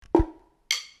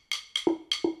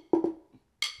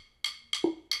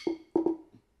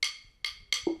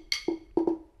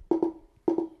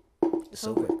It's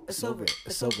over. It's over.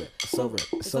 It's over. It's over.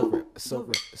 It's over. It's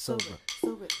over. It's over.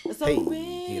 Hey,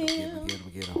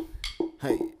 get him.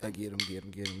 Hey, I get him.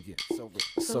 It's over.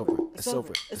 It's over. It's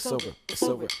over. It's over. It's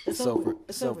over. It's over.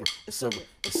 It's over. It's over.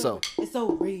 It's over. It's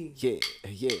over.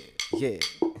 Yeah.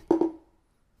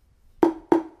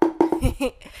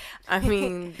 I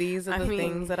mean, these are the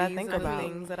things that I think about.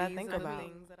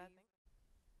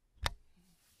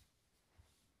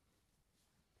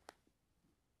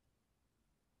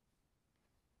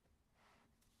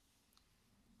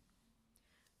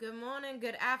 Good morning,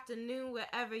 good afternoon,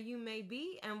 wherever you may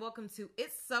be, and welcome to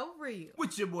It's So Real.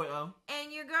 With your boy O.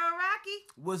 And your girl Rocky.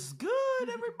 What's good,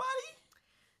 everybody?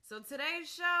 So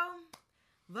today's show,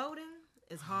 voting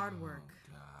is hard work.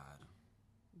 Oh, God.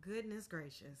 Goodness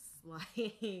gracious.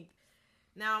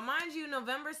 Now, mind you,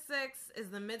 November 6th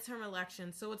is the midterm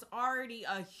election, so it's already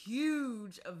a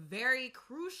huge, a very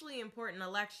crucially important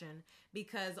election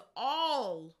because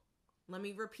let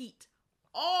me repeat,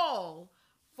 all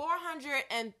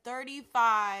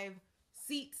 435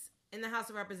 seats in the House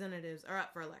of Representatives are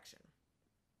up for election.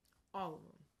 All of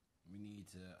them. We need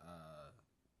to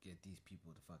get these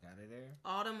people the fuck out of there.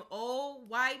 All them old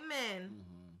white men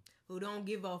who don't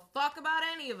give a fuck about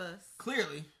any of us.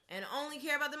 Clearly. And only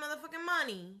care about the motherfucking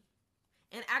money.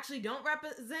 And actually don't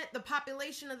represent the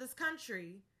population of this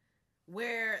country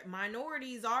where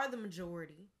minorities are the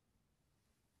majority.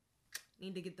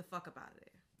 Need to get the fuck up out of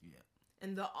there. Yeah.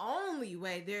 And the only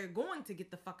way they're going to get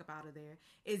the fuck up out of there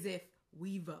is if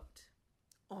we vote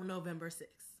on November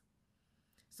 6th.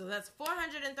 So that's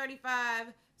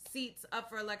 435 seats up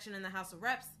for election in the House of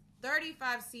Reps.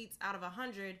 35 seats out of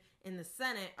 100 in the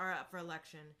Senate are up for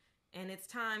election. And it's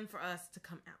time for us to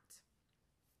come out.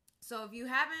 So if you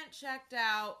haven't checked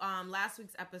out last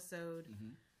week's episode,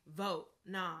 vote.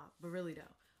 Nah, but really don't.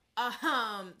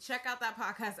 Check out that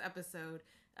podcast episode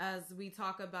as we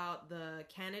talk about the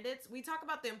candidates. We talk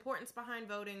about the importance behind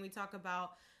voting. We talk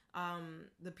about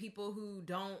the people who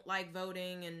don't like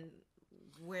voting and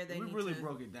where they need really to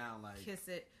broke it down, like kiss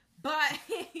it. But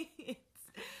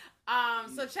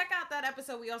so check out that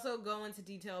episode. We also go into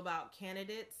detail about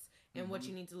candidates and what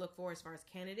you need to look for as far as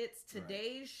candidates.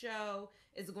 Today's show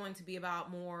is going to be about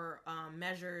more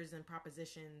measures and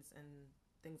propositions and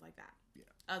things like that. Yeah.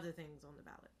 Other things on the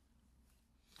ballot.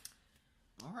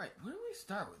 All right, where do we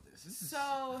start with this?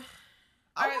 I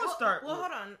want to start. Well,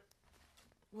 hold on.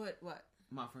 What?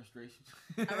 My frustration.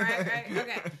 All right.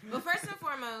 Okay. Well, first and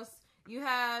foremost, you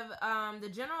have the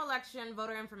General Election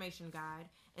Voter Information Guide,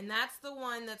 and that's the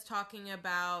one that's talking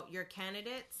about your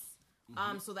candidates.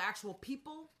 So the actual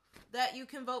people that you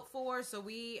can vote for. So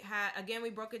we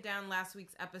broke it down last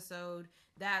week's episode.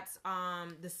 That's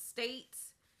the state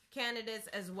candidates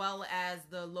as well as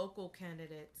the local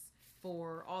candidates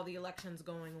for all the elections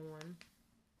going on.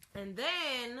 And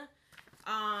then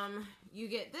you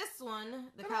get this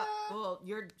one,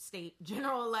 your state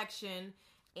general election,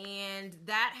 and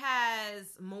that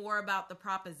has more about the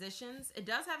propositions. It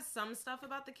does have some stuff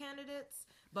about the candidates,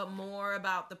 but more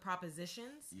about the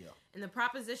propositions. Yeah. And the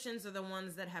propositions are the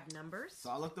ones that have numbers.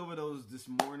 So I looked over those this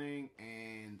morning,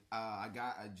 and I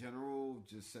got a general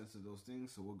just sense of those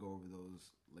things, so we'll go over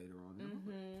those later on.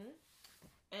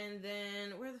 And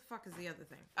then, where the fuck is the other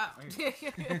thing? Oh. This is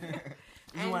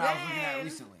what I was looking at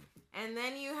recently. And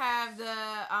then you have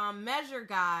the measure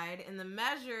guide, and the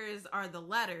measures are the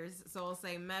letters. So I'll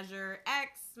say measure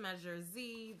X, measure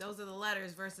Z. Those are the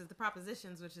letters versus the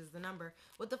propositions, which is the number.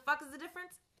 What the fuck is the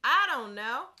difference? I don't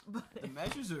know. The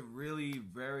measures are really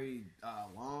very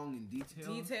long and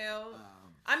detailed.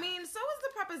 I mean, so is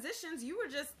the propositions.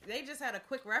 They just had a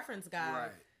quick reference guide.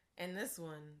 Right. In this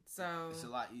one, so it's a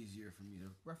lot easier for me to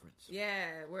reference.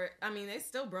 Yeah, they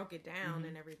still broke it down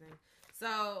and everything.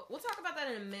 So we'll talk about that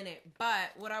in a minute.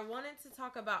 But what I wanted to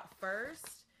talk about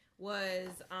first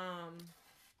was,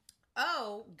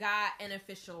 got an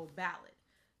official ballot,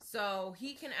 so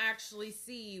he can actually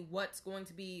see what's going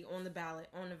to be on the ballot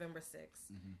on November 6th,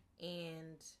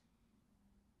 and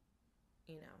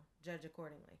judge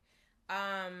accordingly.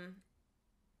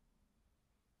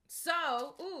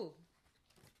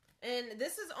 And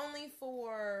this is only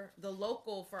for the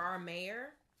local, for our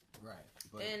mayor. Right.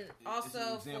 But and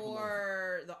also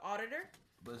for the auditor.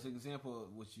 But it's an example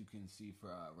of what you can see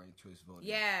for ranked choice voting.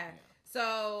 Yeah.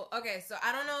 So I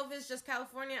don't know if it's just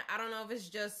California. I don't know if it's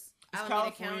just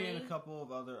Alameda County. And a couple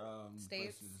of other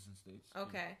states. Places and states.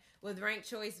 Okay. Yeah. With ranked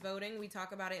choice voting, we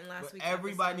talk about it in last week's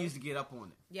everybody needs to get up on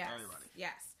it. Yes. Everybody.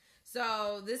 Yes.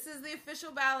 So this is the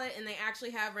official ballot, and they actually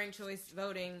have ranked choice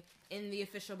voting in the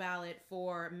official ballot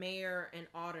for mayor and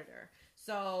auditor.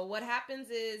 So what happens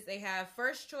is they have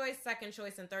first choice, second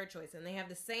choice, and third choice, and they have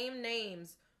the same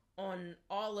names on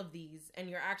all of these, and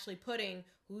you're actually putting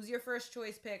who's your first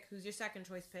choice pick, who's your second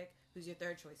choice pick, who's your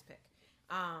third choice pick.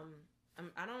 I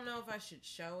don't know if I should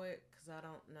show it because I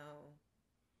don't know.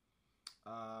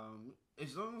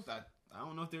 As long as I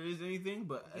don't know if there is anything,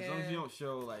 but as long as you don't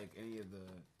show like any of the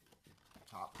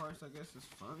top parts, I guess it's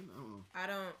fine. I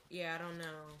don't know. I don't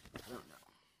know.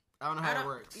 I don't know how it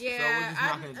works. Yeah, so we're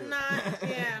just not gonna do it.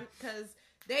 Yeah, because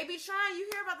they be trying. You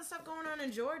hear about the stuff going on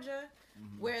in Georgia,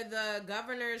 where the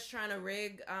governor's trying to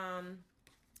rig,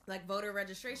 like voter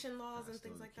registration laws and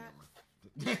things like that. My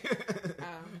bad.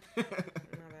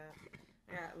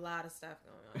 I got a lot of stuff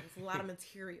going on. It's a lot of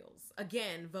materials.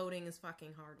 Again, voting is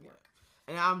fucking hard work.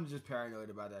 And I'm just paranoid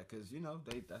about that because that's what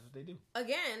they do.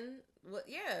 Again,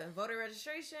 voter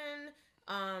registration.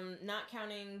 Not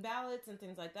counting ballots and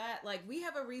things like that. Like, we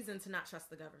have a reason to not trust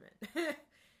the government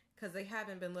because they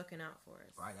haven't been looking out for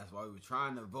us. Right, that's why we were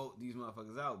trying to vote these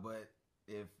motherfuckers out. But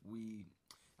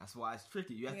that's why it's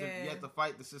tricky. You have to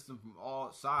fight the system from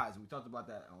all sides. We talked about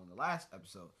that on the last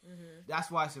episode. Mm-hmm.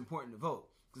 That's why it's important to vote.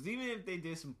 Because even if they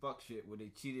did some fuck shit where they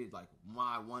cheated like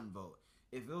my one vote,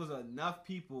 if it was enough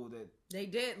people that they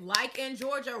did, like in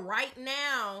Georgia right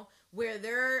now, where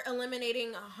they're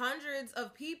eliminating hundreds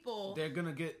of people, they're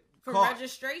gonna get for caught.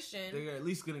 Registration. They're at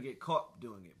least gonna get caught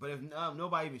doing it. But if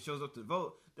nobody even shows up to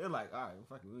vote, they're like, all right, well,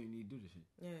 fuck it, we don't need to do this shit.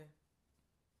 Yeah,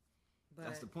 but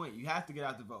that's the point. You have to get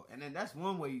out to vote, and then that's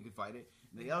one way you can fight it.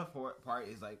 And the other part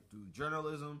is like through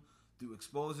journalism, through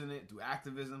exposing it, through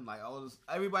activism, like all this.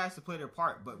 Everybody has to play their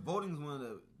part, but voting is one of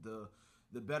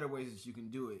the better ways that you can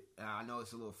do it. And I know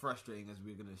it's a little frustrating as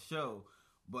we're going to show,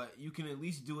 but you can at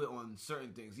least do it on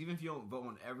certain things. Even if you don't vote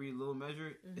on every little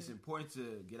measure, it's important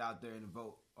to get out there and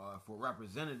vote for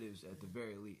representatives at the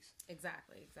very least.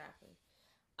 Exactly.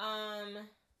 I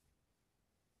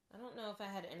don't know if I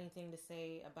had anything to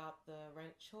say about the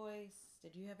ranked choice.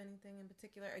 Did you have anything in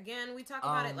particular? Again, we talked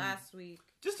about it last week.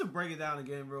 Just to break it down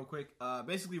again real quick,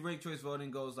 basically ranked choice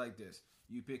voting goes like this.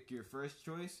 You pick your first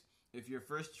choice. If your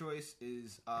first choice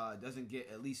is doesn't get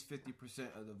at least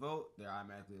 50% of the vote, they're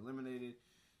automatically eliminated.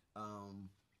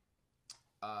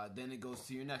 Then it goes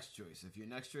to your next choice. If your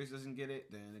next choice doesn't get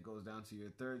it, then it goes down to your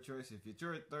third choice. If your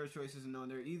third choice isn't on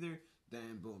there either,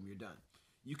 then boom, you're done.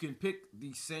 You can pick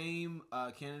the same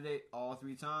candidate all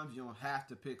 3 times. You don't have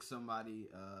to pick somebody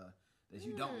that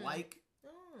you don't like.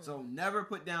 So never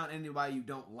put down anybody you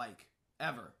don't like,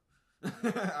 ever.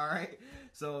 All right.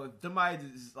 So if somebody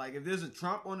is like, if there's a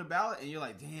Trump on the ballot and you're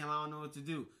like, damn, I don't know what to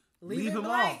do, leave him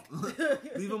off.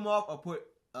 Leave him off, or put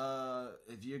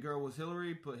if your girl was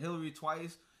Hillary, put Hillary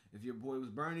twice. If your boy was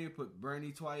Bernie, put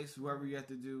Bernie twice. Whoever you have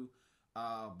to do,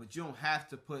 but you don't have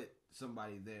to put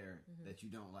somebody there that you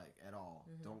don't like at all.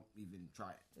 Don't even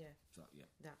try it. Yeah. So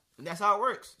yeah. And that's how it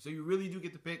works. So you really do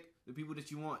get to pick the people that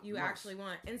you want. You actually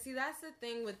want. And see, that's the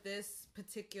thing with this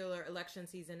particular election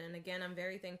season. And again, I'm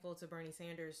very thankful to Bernie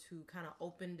Sanders, who kind of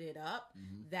opened it up,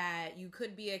 that you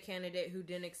could be a candidate who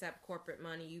didn't accept corporate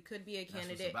money. You could be a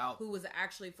candidate who was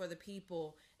actually for the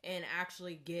people and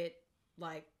actually get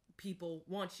like people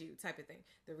want you type of thing.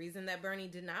 The reason that Bernie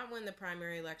did not win the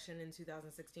primary election in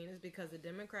 2016 is because the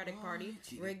Democratic Party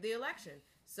rigged the election.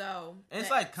 So and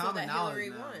it's like common knowledge Hillary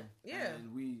now. won. Yeah,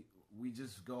 and we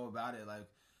just go about it like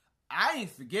I ain't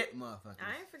forget, motherfuckers.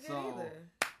 I ain't forget either.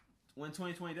 When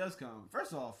 2020 does come,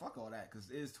 first of all, fuck all that because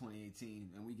it is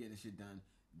 2018 and we getting shit done.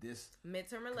 This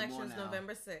midterm elections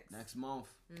November 6th next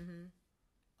month.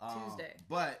 Tuesday.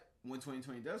 But when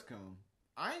 2020 does come,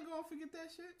 I ain't gonna forget that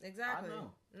shit. Exactly. I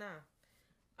know. No.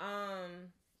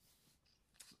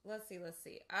 Let's see.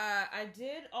 I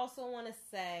did also want to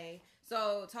say,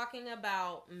 so talking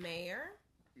about mayor,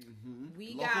 we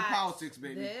local got politics,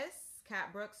 baby. This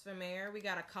Cat Brooks for mayor. We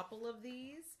got a couple of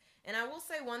these, and I will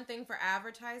say one thing for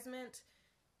advertisement.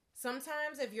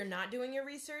 Sometimes if you're not doing your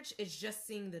research, it's just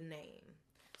seeing the name.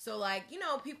 So, like, you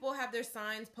know, people have their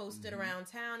signs posted around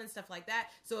town and stuff like that.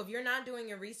 So if you're not doing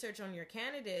your research on your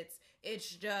candidates,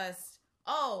 it's just,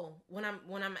 when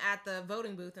I'm at the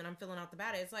voting booth and I'm filling out the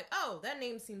ballot, it's like, that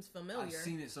name seems familiar. I've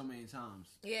seen it so many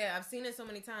times. Yeah, I've seen it so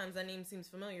many times. That name seems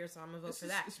familiar, so I'm gonna vote for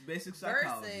that. It's basic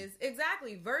psychology.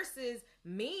 Versus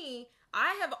me,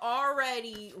 I have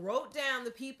already wrote down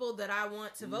the people that I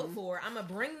want to vote for. I'm gonna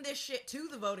bring this shit to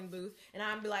the voting booth, and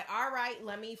I'm gonna be like, all right,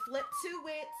 let me flip to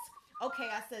it. Okay,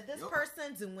 I said this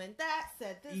person doing that,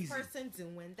 said this person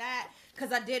doing that,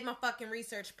 because I did my fucking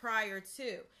research prior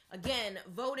to. Again,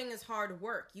 voting is hard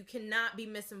work. You cannot be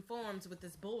misinformed with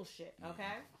this bullshit,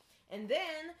 okay? And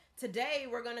then, today,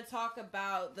 we're going to talk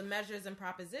about the measures and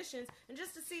propositions, and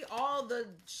just to see all the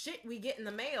shit we get in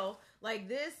the mail, like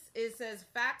this, it says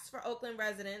facts for Oakland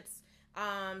residents.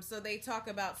 So they talk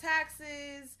about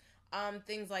taxes,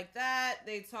 things like that.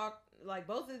 They talk, like,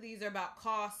 both of these are about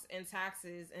costs and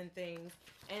taxes and things.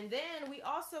 And then we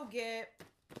also get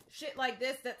shit like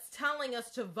this that's telling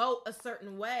us to vote a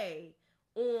certain way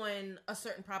on a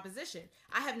certain proposition.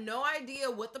 I have no idea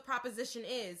what the proposition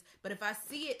is, but if I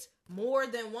see it more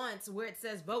than once where it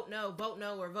says vote no,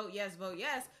 or vote yes,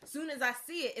 soon as I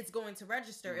see it, it's going to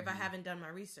register if I haven't done my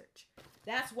research.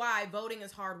 That's why voting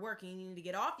is hard work, and you need to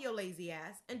get off your lazy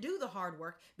ass and do the hard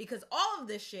work, because all of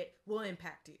this shit will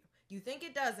impact you. You think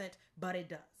it doesn't, but it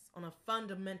does on a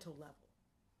fundamental level.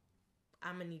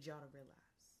 I'm gonna need y'all to realize.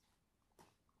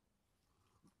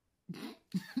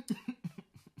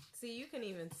 See, you can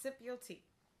even sip your tea.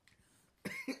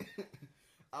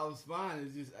 I was fine.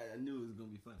 It's just I knew it was gonna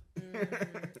be fun.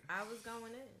 I was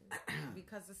going in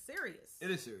because it's serious.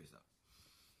 It is serious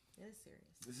though. It is serious.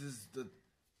 This is the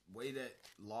way that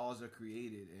laws are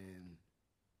created, and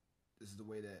this is the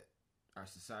way that our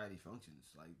society functions.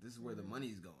 Like, this is where the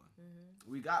money's going.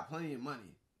 We got plenty of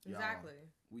money. Y'all. Exactly.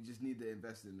 We just need to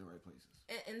invest it in the right places.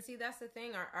 And see, that's the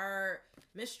thing. Our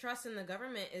mistrust in the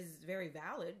government is very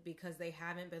valid because they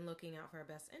haven't been looking out for our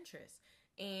best interests.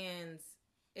 And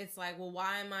it's like, well,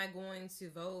 why am I going to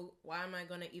vote? Why am I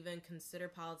going to even consider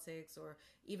politics or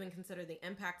even consider the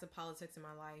impact of politics in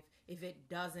my life if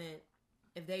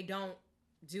they don't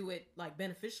do it, like,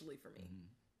 beneficially for me?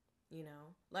 You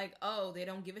know, like, oh, they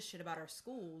don't give a shit about our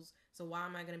schools, so why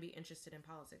am I going to be interested in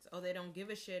politics? Oh, they don't give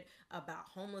a shit about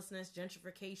homelessness,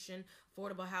 gentrification,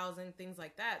 affordable housing, things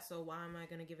like that, so why am I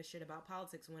going to give a shit about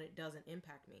politics when it doesn't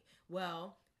impact me?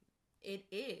 Well, it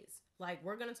is. Like,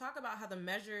 we're going to talk about how the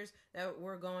measures that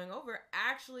we're going over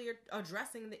actually are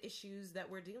addressing the issues that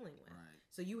we're dealing with. Right.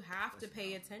 So you have to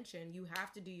pay attention. You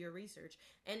have to do your research.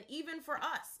 And even for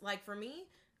us, like for me,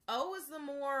 O is the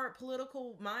more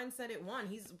political mindset at one.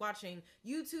 He's watching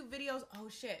YouTube videos. Oh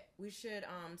shit, we should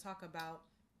talk about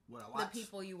what I watch. The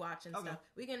people you watch and stuff.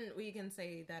 We can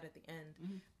say that at the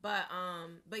end.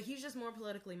 But he's just more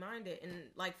politically minded, and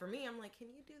like for me, I'm like, can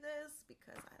you do this?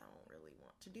 Because I don't really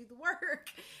want to do the work.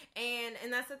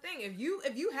 And that's the thing. If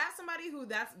you have somebody who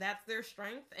that's their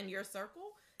strength in your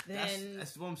circle, then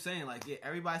that's what I'm saying. Like, yeah,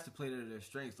 everybody has to play to their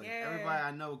strengths. Like, everybody I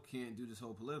know can't do this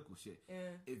whole political shit. Yeah.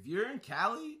 If you're in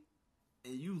Cali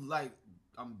and you like,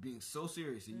 I'm being so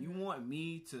serious, and you want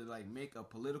me to like make a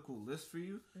political list for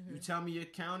you, you tell me your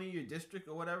county, your district,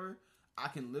 or whatever. I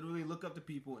can literally look up the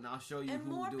people and I'll show you and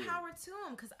who more do it. power to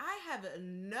them, because I have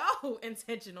no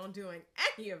intention on doing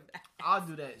any of that. I'll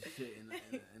do that shit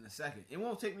in a second. It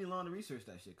won't take me long to research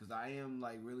that shit, because I am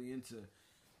like really into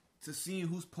seeing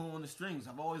who's pulling the strings.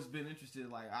 I've always been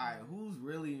interested, like, all right, who's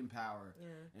really in power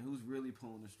and who's really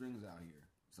pulling the strings out here.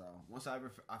 So once I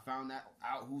found that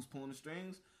out, who's pulling the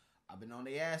strings, I've been on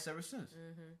their ass ever since.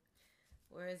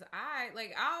 Whereas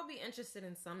I'll be interested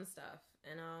in some stuff,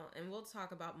 and we'll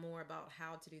talk about more about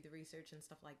how to do the research and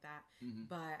stuff like that.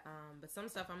 But some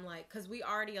stuff I'm like, because we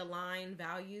already align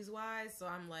values wise, so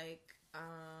I'm like,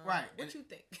 right? What you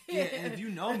think? Yeah, and if you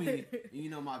know me, and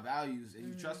you know my values, and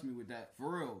you trust me with that,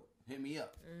 for real, hit me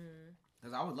up,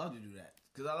 because I would love to do that.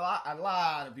 Because a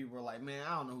lot of people are like, man,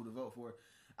 I don't know who to vote for.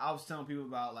 I was telling people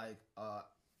about like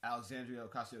Alexandria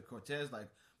Ocasio-Cortez, like.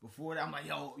 Before that, I'm like,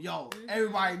 yo,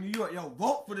 everybody in New York,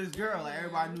 vote for this girl. Like,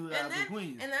 everybody knew that was the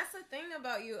queen. And that's the thing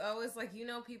about you, it's like, you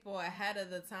know people ahead of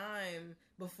the time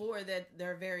before that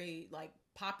they're very, like,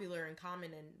 popular and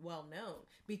common and well-known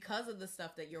because of the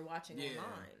stuff that you're watching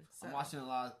online. So. I'm watching a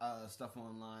lot of stuff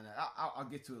online. I'll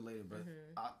get to it later, but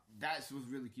that's what's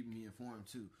really keeping me informed,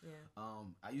 too. Yeah.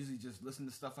 I usually just listen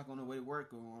to stuff, like, on the way to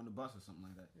work or on the bus or something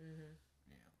like that.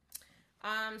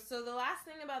 So the last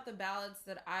thing about the ballots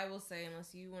that I will say,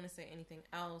 unless you want to say anything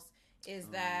else, is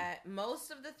that most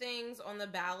of the things on the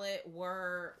ballot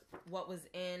were what was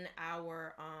in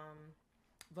our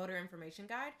voter information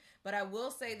guide. But I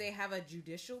will say they have a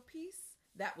judicial piece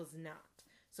that was not.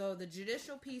 So the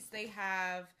judicial piece, they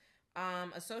have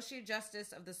Associate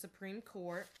Justice of the Supreme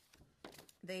Court.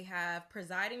 They have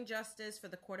Presiding Justice for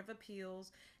the Court of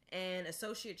Appeals and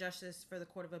Associate Justice for the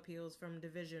Court of Appeals from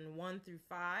Division 1 through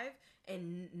 5,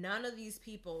 and none of these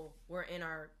people were in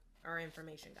our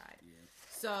information guide. Yeah.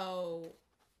 So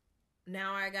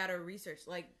now I gotta research,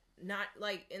 like, not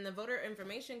like in the voter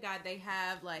information guide, they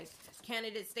have like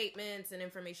candidate statements and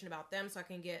information about them, so I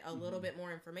can get a little bit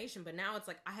more information. But now it's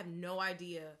like I have no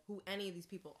idea who any of these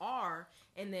people are.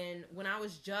 And then when I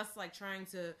was just like trying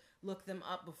to look them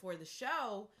up before the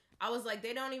show, I was like,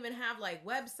 they don't even have like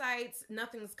websites.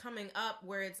 Nothing's coming up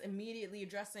where it's immediately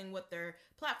addressing what their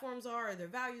platforms are or their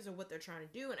values or what they're trying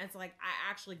to do. And it's like, I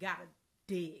actually gotta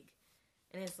dig.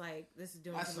 And it's like, this is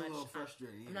doing That's too much. That's a little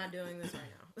frustrating. I'm not doing this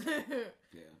right now.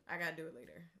 Yeah. I gotta do it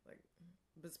later. Like,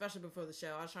 especially before the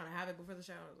show. I was trying to have it before the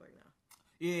show. And I was like, no.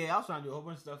 Yeah, I was trying to do a whole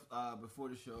bunch of stuff before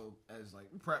the show as like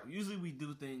prep. Usually we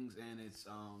do things and it's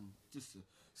just to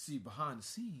see behind the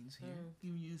scenes here,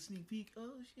 giving you a sneak peek.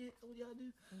 Oh shit, what y'all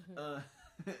do?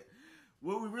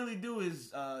 What we really do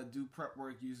is do prep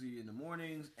work usually in the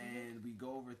mornings, and we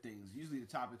go over things. Usually the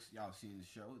topics y'all see in the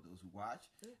show, those who watch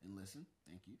and listen,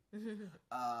 thank you.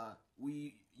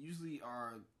 We usually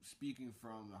are speaking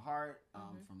from the heart,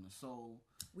 from the soul.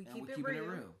 We and keep we're it keeping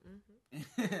real.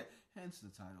 Hence the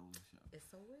title of the show. It's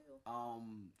so real.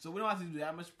 So we don't have to do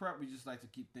that much prep. We just like to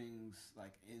keep things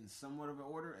like in somewhat of an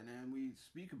order, and then we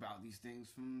speak about these things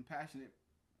from passionate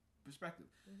perspective.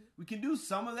 We can do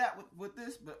some of that with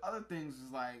this, but other things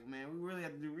is like, man, we really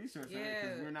have to do research on it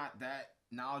because we're not that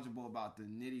knowledgeable about the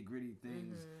nitty gritty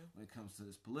things when it comes to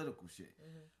this political shit.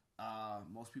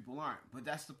 Most people aren't, but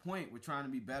that's the point. We're trying to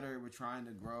be better. We're trying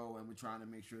to grow, and we're trying to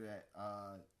make sure that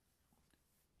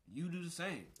you do the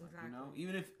same. Exactly. You know,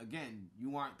 even if again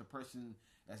you aren't the person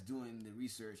that's doing the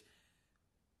research.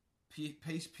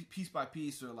 Piece by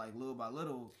piece or like little by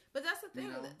little. But that's the thing.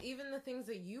 You know? Even the things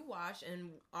that you watch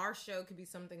and our show could be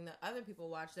something that other people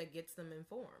watch that gets them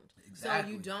informed.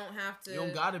 Exactly. So you don't have to. You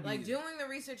don't gotta be like doing the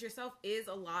research yourself is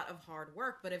a lot of hard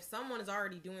work. But if someone is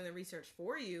already doing the research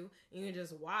for you, you can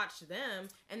just watch them,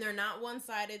 and they're not one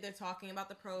sided. They're talking about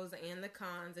the pros and the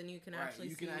cons, and you can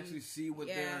actually see what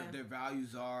their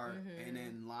values are, and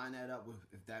then line that up with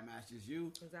if that matches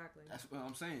you. Exactly. That's what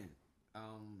I'm saying.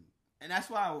 And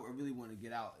that's why I really want to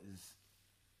get out is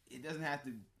it doesn't have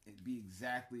to be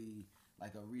exactly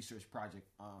like a research project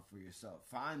for yourself.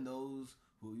 Find those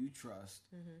who you trust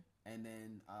and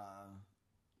then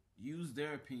use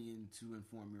their opinion to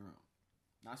inform your own.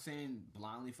 Not saying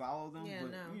blindly follow them,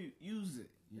 but use it,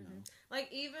 you know. Like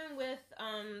even with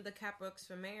the Cat Brooks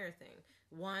for Mayor thing.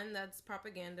 One, that's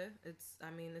propaganda. It's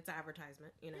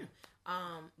advertisement, you know.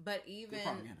 But even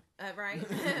right,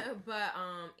 but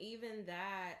even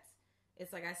that,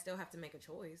 it's like I still have to make a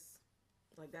choice.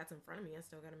 Like that's in front of me. I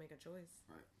still got to make a choice.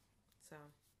 Right. So,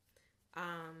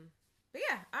 but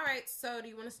yeah. All right. So, do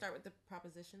you want to start with the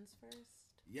propositions first?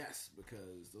 Yes,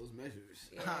 because those measures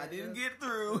I didn't get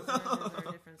through. Those measures are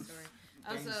a different story.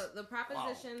 So the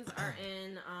propositions are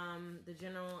in the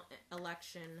general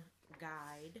election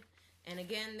guide. And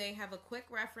again, they have a quick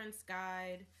reference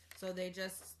guide. So they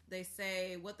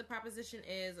say what the proposition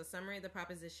is, a summary of the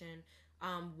proposition,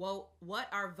 what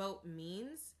our vote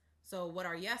means. So what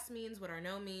our yes means, what our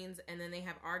no means, and then they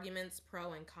have arguments,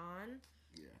 pro and con.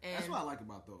 Yeah, that's what I like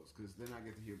about those, because then I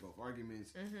get to hear both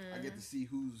arguments. I get to see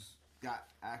who's got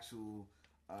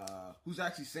who's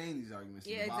actually saying these arguments.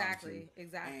 Yeah, exactly.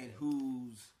 And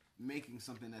who's making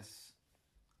something that's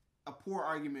a poor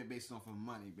argument based off of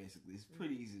money, basically. It's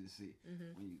pretty easy to see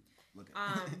when you look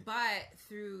at it. But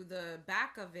through the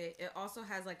back of it, it also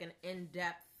has like an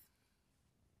in-depth,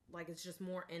 like it's just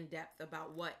more in-depth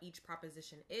about what each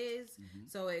proposition is.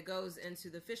 So it goes into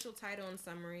the official title and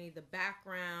summary, the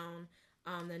background,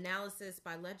 the analysis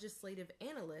by legislative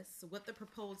analysts, what the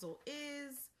proposal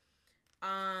is.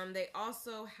 They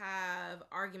also have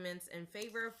arguments in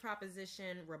favor of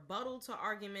proposition, rebuttal to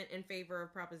argument in favor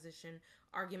of proposition,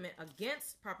 argument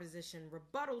against proposition,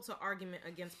 rebuttal to argument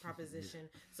against proposition.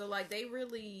 So like they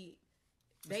really,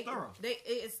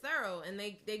 it's thorough, and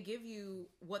they give you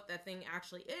what that thing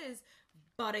actually is.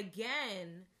 But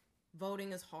again,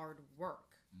 voting is hard work.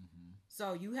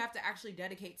 So you have to actually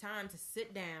dedicate time to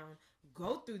sit down,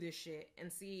 go through this shit,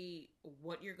 and see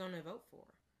what you're going to vote for.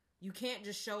 You can't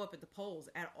just show up at the polls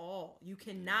at all. You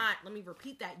cannot, let me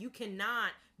repeat that, you cannot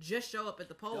just show up at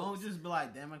the polls. Don't just be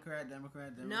like, Democrat.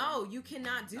 No, you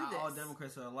cannot do this. Not all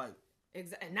Democrats are alike.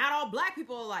 Exactly. Not all black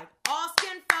people are alike. All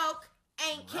skin folk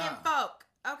ain't kin folk.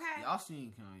 Okay? Y'all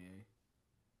seen Kanye.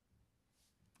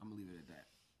 I'm going to leave it at that.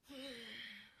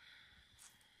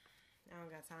 I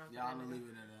don't got time for Y'all that. going to leave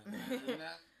it at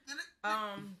that.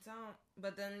 Don't.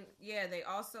 But then, yeah, they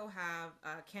also have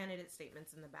candidate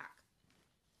statements in the back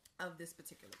of this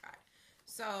particular guide.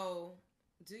 So,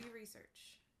 do your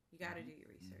research. You got to do your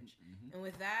research. And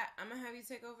with that, I'm going to have you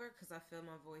take over because I feel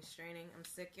my voice straining. I'm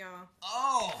sick, y'all.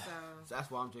 Oh! So that's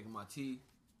why I'm drinking my tea.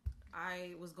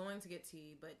 I was going to get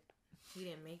tea, but he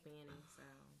didn't make me any, so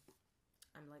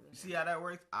I'm letting you see how that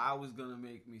works? I was going to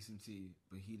make me some tea,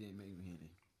 but he didn't make me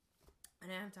any. I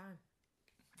didn't have time.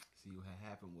 See, what had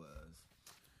happened was...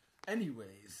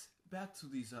 Anyways, back to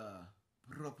these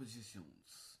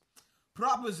propositions.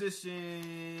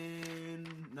 Proposition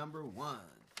number 1.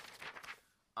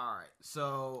 Alright,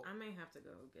 so... I may have to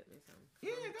go get me some.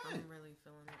 Yeah, go ahead. I'm really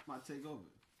feeling it. Might take over.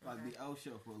 Like the L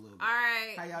show for a little bit.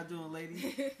 Alright. How y'all doing,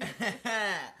 ladies?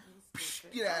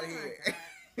 Get out of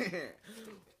here.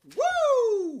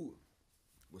 Woo!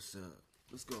 What's up?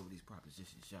 Let's go over these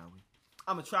propositions, shall we?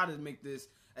 I'm gonna try to make this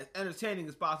as entertaining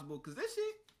as possible because this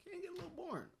shit can get a little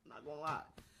boring. I'm not gonna lie.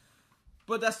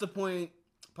 But that's the point.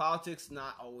 Politics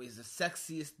not always the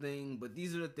sexiest thing, but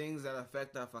these are the things that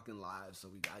affect our fucking lives. So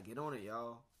we gotta get on it,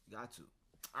 y'all. Got to.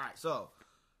 All right. So,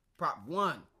 prop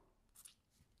 1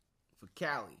 for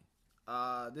Cali.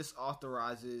 This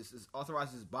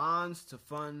authorizes bonds to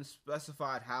fund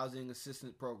specified housing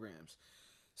assistance programs.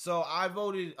 So I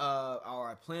voted, or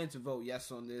I plan to vote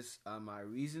yes on this. My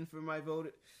reason for my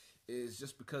vote is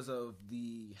just because of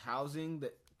the housing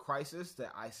crisis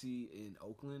that I see in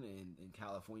Oakland and in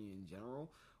California in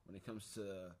general when it comes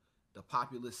to the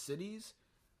populous cities.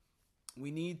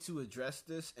 We need to address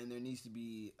this, and there needs to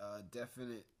be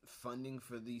definite funding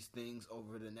for these things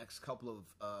over the next couple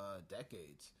of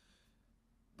decades.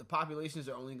 The populations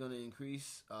are only going to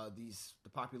increase. The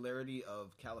popularity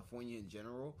of California in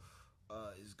general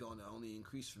is going to only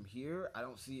increase from here. I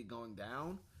don't see it going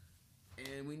down,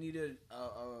 and we need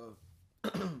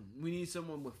we need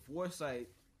someone with foresight,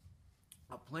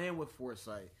 a plan with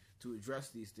foresight to address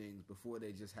these things before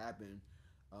they just happen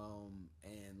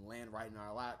and land right in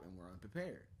our lap and we're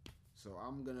unprepared. So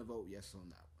I'm gonna vote yes on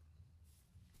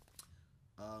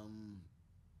that one.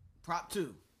 Prop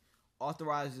 2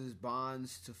 authorizes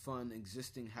bonds to fund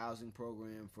existing housing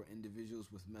program for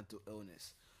individuals with mental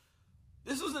illness.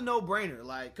 This was a no-brainer.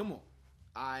 Like, come on.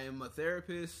 I am a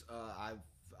therapist.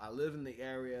 I live in the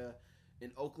area.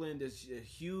 In Oakland, there's a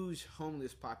huge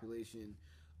homeless population,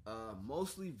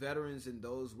 mostly veterans and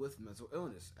those with mental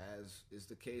illness, as is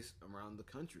the case around the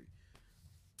country.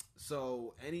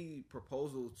 So any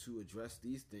proposal to address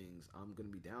these things, I'm going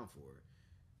to be down for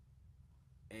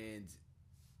it. And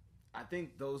I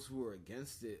think those who are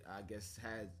against it, I guess,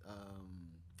 had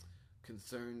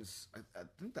concerns. I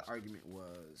think the argument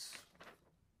was...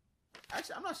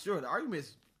 Actually, I'm not sure. The argument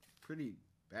is pretty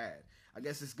bad. I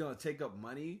guess it's going to take up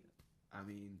money. I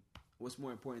mean, what's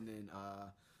more important than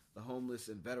the homeless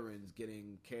and veterans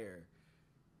getting care,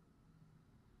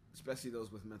 especially those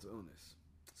with mental illness?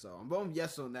 So I'm voting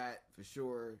yes on that for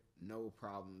sure. No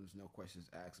problems, no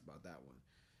questions asked about that one.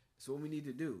 So what we need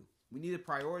to do, we need to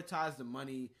prioritize the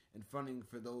money and funding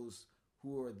for those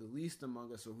who are the least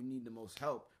among us or who need the most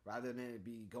help, rather than it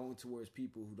be going towards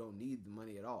people who don't need the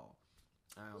money at all.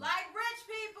 Like rich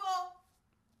people.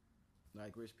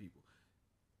 Like rich people.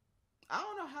 I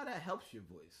don't know how that helps your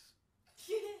voice.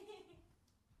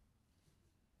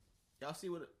 Y'all see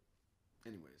what...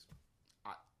 Anyways.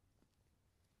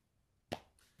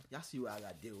 Y'all see what I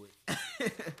got to deal with.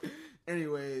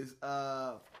 Anyways.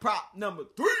 Prop number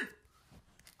 3.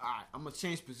 Alright, I'm going to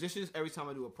change positions every time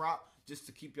I do a prop just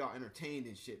to keep y'all entertained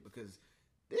and shit, because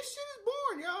this shit is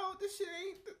boring, y'all. This shit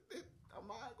ain't... I'm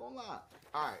not gonna lie.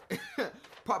 Alright.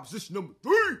 Proposition number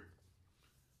 3.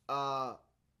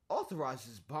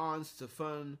 Authorizes bonds to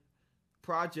fund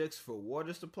projects for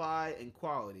water supply and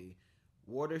quality,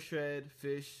 watershed,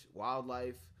 fish,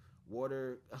 wildlife,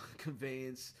 water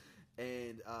conveyance,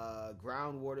 and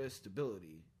groundwater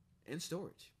stability and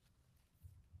storage.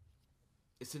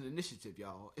 It's an initiative,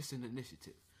 y'all. It's an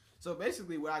initiative. So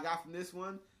basically what I got from this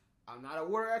one, I'm not a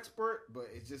water expert, but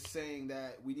it's just saying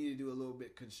that we need to do a little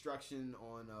bit construction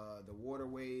on the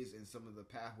waterways and some of the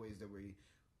pathways that we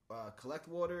collect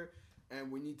water. And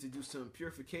we need to do some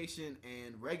purification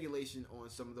and regulation on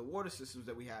some of the water systems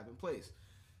that we have in place.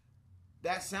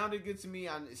 That sounded good to me.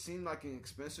 It seemed like an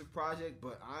expensive project,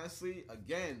 but honestly,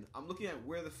 again, I'm looking at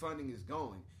where the funding is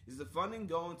going. Is the funding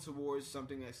going towards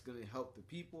something that's going to help the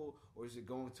people, or is it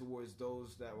going towards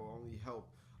those that will only help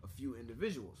a few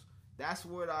individuals? That's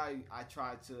what I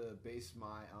try to base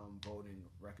my voting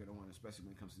record on, especially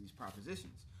when it comes to these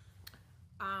propositions.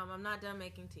 I'm not done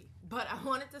making tea, but I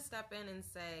wanted to step in and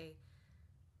say,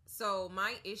 so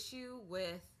my issue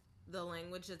with the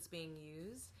language that's being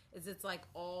used is it's like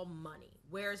all money.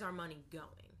 Where's our money going?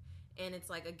 And it's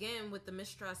like, again, with the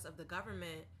mistrust of the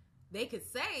government, they could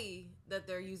say that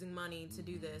they're using money to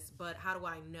do this, but how do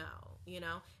I know? You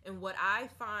know? And what I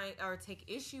find or take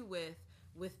issue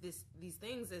with these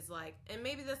things is like, and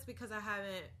maybe that's because I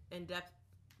haven't in depth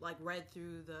like read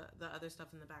through the other stuff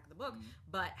in the back of the book,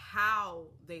 but how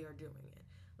they are doing it.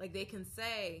 Like they can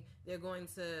say they're going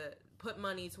to put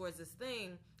money towards this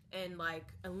thing and like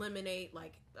eliminate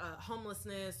like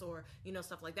homelessness or, you know,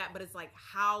 stuff like that. But it's like,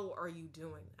 how are you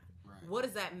doing that? Right. What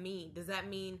does that mean? Does that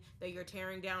mean that you're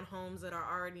tearing down homes that are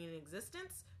already in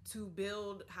existence to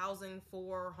build housing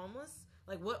for homeless?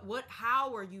 Like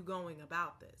how are you going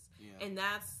about this? Yeah. And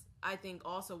that's, I think,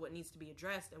 also what needs to be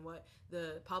addressed and what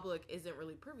the public isn't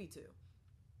really privy to.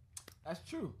 That's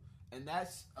true. And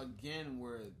that's, again,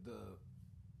 where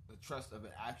the the trust of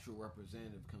an actual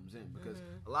representative comes in, because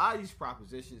Mm-hmm. a lot of these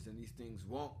propositions and these things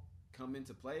won't come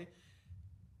into play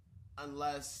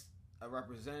unless a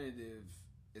representative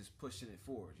is pushing it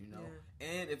forward, you know. Yeah.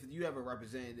 And if you have a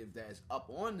representative that is up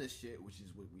on this shit, which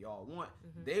is what we all want,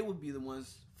 Mm-hmm. they would be the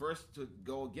ones first to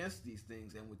go against these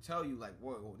things and would tell you like,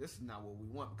 whoa, this is not what we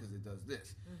want because it does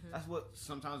this. Mm-hmm. That's what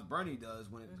sometimes Bernie does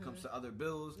when it comes to other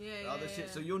bills, Yeah, other yeah, shit.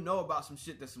 yeah. So you'll know about some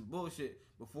shit that's some bullshit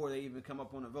before they even come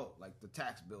up on a vote, like the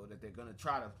tax bill that they're gonna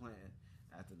try to plan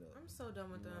after the. I'm so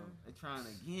done with you know, them. they're trying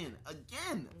again.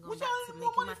 I'm What going y'all back to need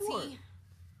more money making my for? tea.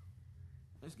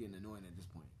 It's getting annoying at this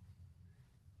point.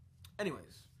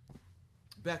 Anyways,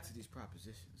 back to these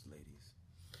propositions,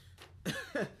 ladies.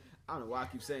 I don't know why I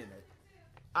keep saying that.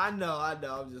 I know.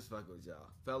 I'm just fucking with y'all.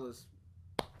 Fellas,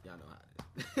 y'all know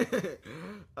how it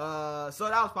is. So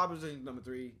that was proposition number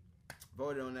 3.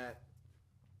 Voted on that.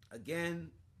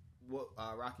 Again, what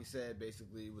Rocky said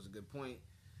basically was a good point.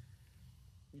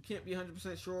 You can't be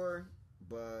 100% sure,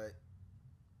 but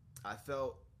I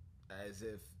felt as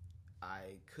if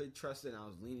I could trust it, and I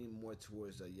was leaning more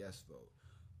towards a yes vote.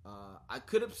 I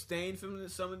could abstain from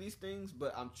some of these things,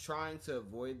 but I'm trying to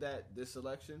avoid that this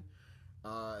election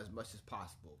as much as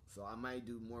possible. So I might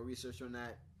do more research on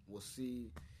that. We'll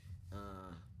see.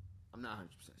 I'm not 100%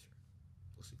 sure.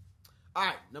 We'll see. All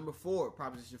right, number 4,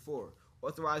 Proposition 4.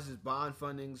 Authorizes bond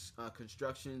fundings,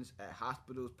 constructions at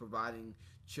hospitals providing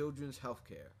children's health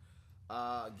care.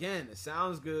 Again, it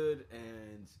sounds good,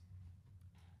 and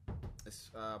it's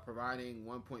providing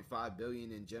 $1.5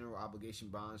 billion in general obligation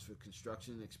bonds for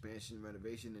construction, expansion,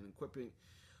 renovation, and equipping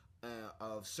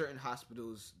of certain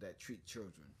hospitals that treat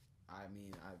children. I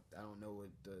mean, I don't know what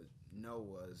the no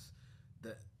was,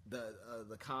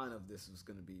 the con of this was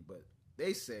going to be, but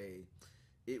they say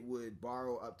it would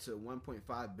borrow up to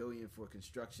 $1.5 billion for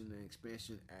construction and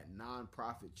expansion at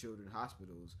non-profit children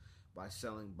hospitals by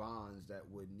selling bonds that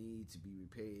would need to be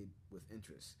repaid with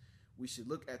interest. We should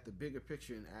look at the bigger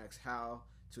picture and ask how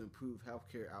to improve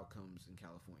healthcare outcomes in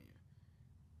California.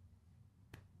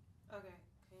 Okay,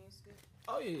 can you scoot?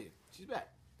 Oh yeah, she's back.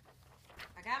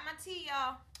 I got my tea,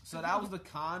 y'all. So that was the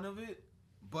con of it,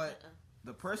 but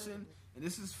the person, and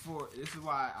this is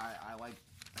why I like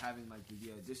having like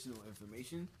the additional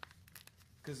information,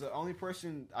 because the only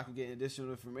person I could get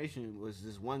additional information was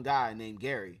this one guy named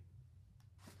Gary.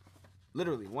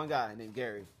 Literally, one guy named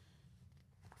Gary.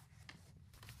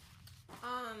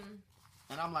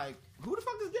 And I'm like, who the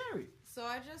fuck is Gary? So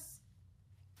I just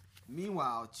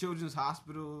Meanwhile, children's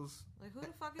hospitals. like, who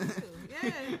the fuck is who?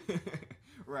 Yeah.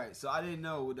 Right. So I didn't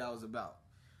know what that was about.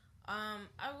 I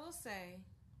will say,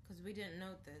 because we didn't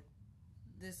note that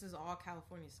this is all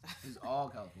California stuff. It's all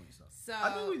California stuff. So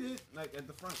I think we did like at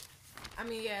the front. I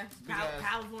mean, yeah, Big ass-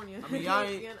 California. I mean, y'all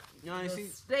ain't, You know, y'all ain't the seen.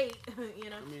 state, you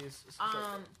know. I mean, it's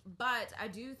But I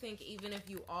do think even if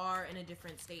you are in a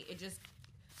different state, it just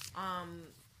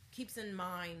keeps in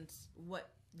mind what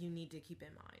you need to keep in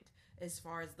mind as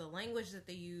far as the language that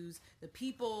they use, the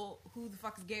people, who the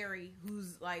fuck is Gary,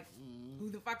 who's like, who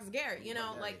the fuck is Gary, you know,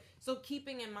 Gary. like, so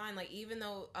keeping in mind, like, even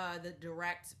though the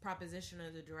direct proposition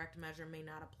or the direct measure may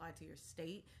not apply to your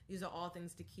state, these are all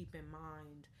things to keep in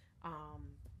mind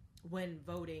when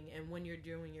voting and when you're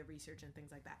doing your research and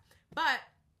things like that. But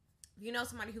if you know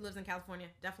somebody who lives in California,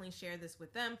 definitely share this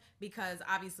with them, because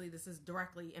obviously this is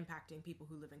directly impacting people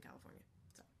who live in California.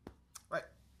 So right.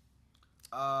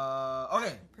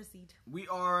 Okay. proceed. We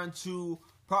are into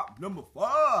prop number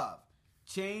 5.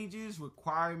 Changes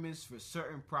requirements for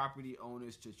certain property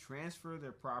owners to transfer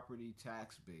their property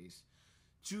tax base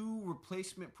to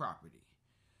replacement property.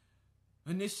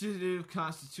 Initiative,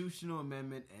 constitutional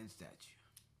amendment, and statute.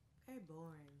 Very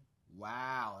boring.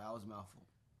 Wow, that was a mouthful.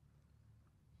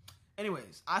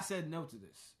 Anyways, I said no to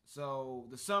this. So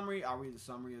the summary, I'll read the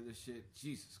summary of this shit.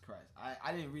 Jesus Christ.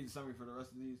 I didn't read the summary for the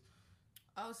rest of these.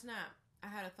 Oh snap! I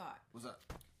had a thought. What's up?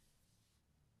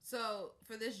 So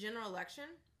for this general election,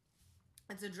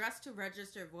 it's addressed to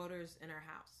registered voters in our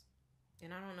house.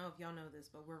 And I don't know if y'all know this,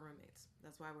 but we're roommates.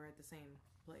 That's why we're at the same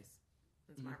place.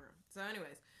 It's my room. So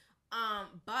anyways,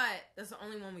 but that's the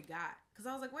only one we got. Because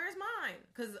I was like, where's mine?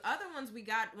 Because other ones, we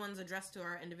got ones addressed to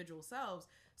our individual selves.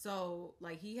 So,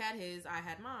 like, he had his, I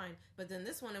had mine. But then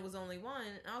this one, it was only one.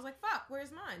 And I was like, fuck,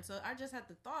 where's mine? So I just had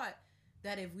the thought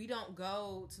that if we don't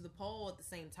go to the poll at the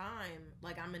same time,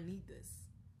 like, I'm going to need this.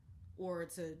 Or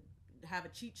to have a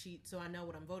cheat sheet so I know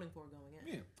what I'm voting for going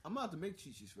in. Yeah, I'm about to make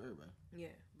cheat sheets for everybody.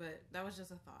 Yeah, but that was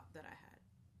just a thought that I had.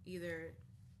 Either,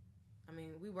 I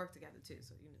mean, we work together too,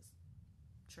 so you can just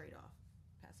trade off,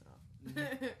 pass it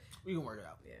off. We can work it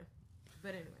out. Yeah. But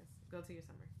anyways, go to your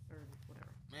summary or whatever.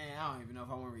 Man, I don't even know if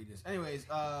I want to read this. Anyways,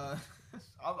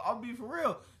 I'll be for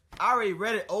real. I already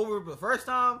read it over the first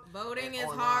time. Voting is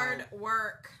online. hard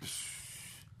work.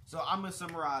 So I'm gonna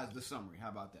summarize the summary. How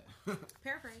about that?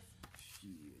 Paraphrase.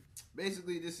 Shit.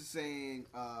 Basically, this is saying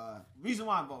reason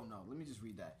why I vote no. Let me just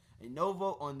read that. A no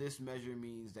vote on this measure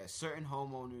means that certain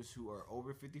homeowners who are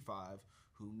over 55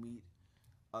 who meet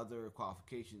other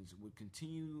qualifications would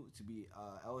continue to be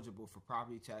eligible for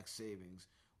property tax savings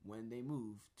when they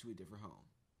move to a different home.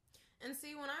 And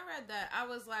see, when I read that, I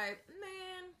was like,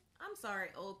 man, I'm sorry,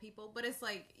 old people, but it's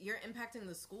like you're impacting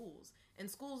the schools. And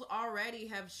schools already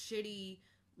have shitty,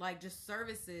 like, just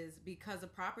services because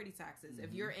of property taxes. Mm-hmm.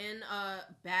 If you're in a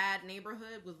bad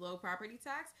neighborhood with low property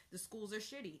tax, the schools are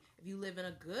shitty. If you live in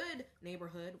a good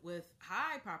neighborhood with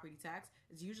high property tax,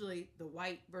 it's usually the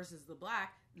white versus the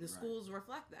black. The schools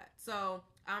reflect that. So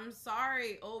I'm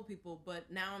sorry, old people, but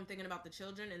now I'm thinking about the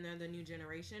children and they're the new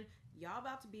generation. Y'all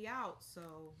about to be out,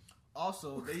 so...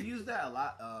 Also, they use that a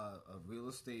lot of real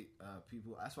estate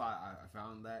people. That's why I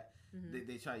found that. Mm-hmm.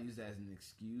 They try to use that as an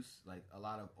excuse. Like, a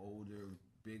lot of older,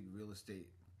 big real estate,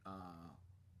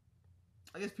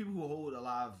 I guess people who hold a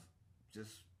lot of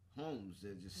just homes,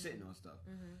 they're just sitting on stuff.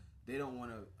 Mm-hmm. They don't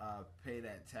want to pay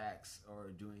that tax or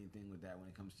do anything with that when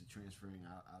it comes to transferring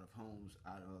out of homes,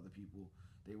 out of other people.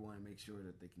 They want to make sure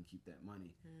that they can keep that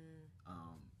money.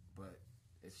 But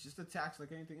it's just a tax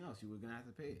like anything else. You were going to have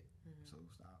to pay it. So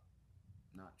stop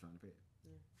not trying to pay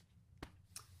it.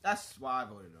 That's why I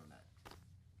voted on that.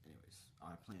 Anyways,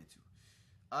 I plan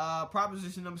to.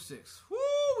 Proposition number 6. Woo!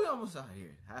 We almost out of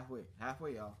here.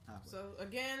 Halfway, y'all. Halfway. So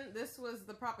again, this was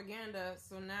the propaganda.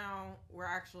 So now we're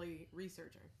actually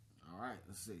researching. All right,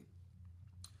 let's see.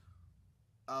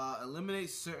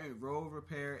 Eliminate certain road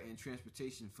repair and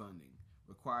transportation funding.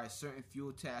 Require certain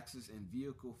fuel taxes and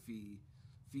vehicle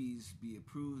fees be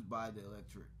approved by the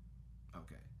electorate.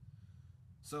 Okay.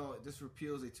 So this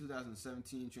repeals a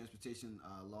 2017 transportation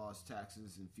laws,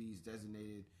 taxes, and fees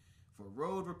designated for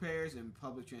road repairs and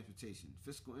public transportation.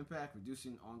 Fiscal impact: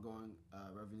 reducing ongoing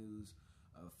revenues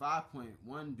of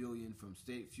 $5.1 billion from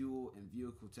state fuel and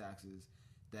vehicle taxes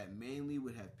that mainly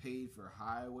would have paid for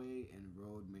highway and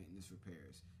road maintenance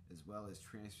repairs, as well as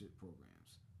transit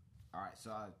programs. All right,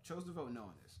 so I chose to vote no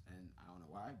on this, and I don't know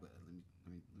why, but let me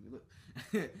look.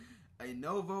 A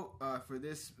no vote for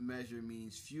this measure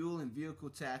means fuel and vehicle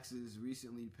taxes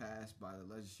recently passed by the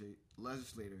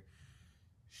legislator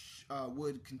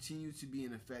would continue to be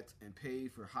in effect and pay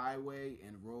for highway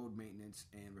and road maintenance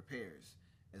and repairs,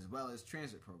 as well as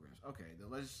transit programs. Okay, the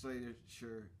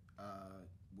legislature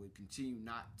would continue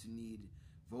not to need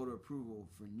voter approval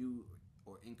for new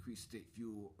or increased state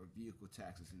fuel or vehicle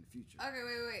taxes in the future. Okay,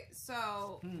 wait.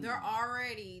 So they're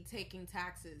already taking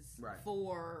taxes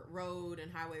for road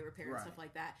and highway repair and stuff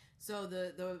like that. So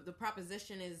the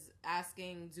proposition is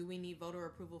asking, do we need voter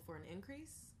approval for an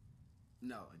increase?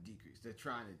 No, a decrease. They're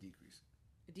trying to decrease.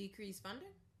 A decrease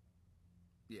funding?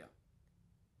 Yeah.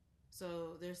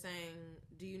 So they're saying,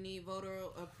 do you need voter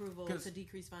approval to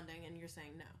decrease funding? And you're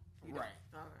saying no. You don't.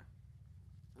 Okay.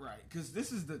 Right, because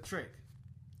this is the trick.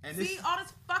 And see, all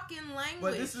this fucking language.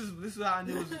 But this is how I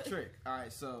knew it was a trick. All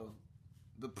right, so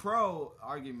the pro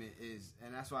argument is,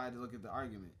 and that's why I had to look at the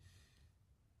argument.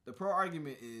 The pro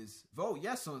argument is vote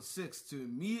yes on 6 to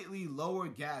immediately lower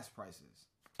gas prices.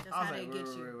 That's how they get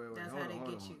you. That's how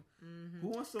they get you. Who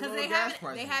wants to lower gas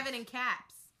prices? They have it in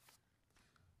caps.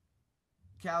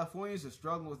 Californians are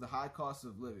struggling with the high cost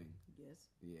of living. Yes.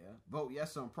 Yeah. Vote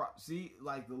yes on see,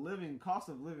 like the cost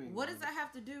of living. What does that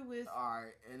have to do with? All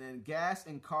right, and then gas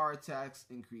and car tax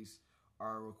increase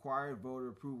are required voter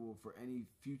approval for any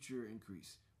future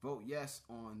increase. Vote yes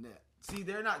on that. See,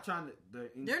 they're not trying to.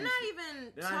 They're not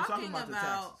even talking about the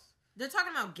taxes. They're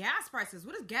talking about gas prices.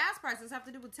 What does gas prices have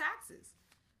to do with taxes?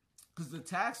 Because the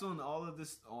tax on all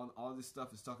this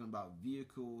stuff is talking about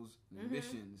vehicles,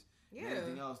 emissions, and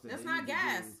everything else that's not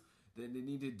gas. That they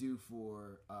need to do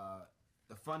for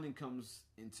the funding comes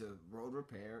into road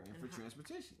repair and for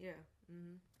transportation. Yeah.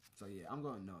 So yeah, I'm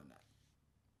going no on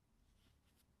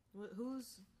that.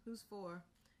 Who's for?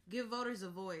 Give voters a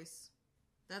voice.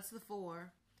 That's the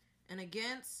for. And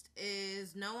against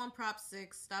is no on Prop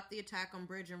 6. Stop the attack on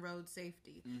bridge and road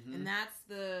safety. And that's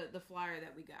the flyer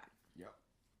that we got. Yep.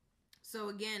 So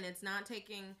again, it's not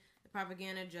taking the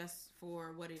propaganda just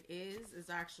for what it is. It's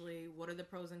actually what are the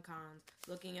pros and cons,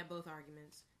 looking at both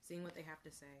arguments, seeing what they have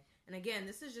to say. And again,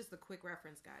 this is just a quick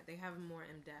reference guide. They have more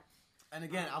in depth. And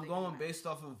again, I'm going based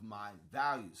off of my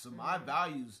values. So my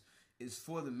values is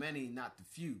for the many, not the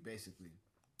few, basically.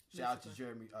 Shout out to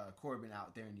Jeremy Corbyn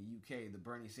out there in the UK, the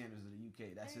Bernie Sanders of the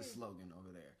UK. That's his slogan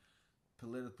over there.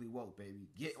 Politically woke, baby.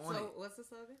 Get on it. So what's the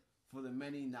slogan? for the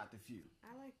many, not the few.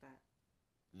 I like that.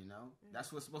 You know,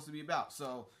 that's what it's supposed to be about.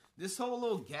 So this whole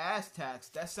little gas tax,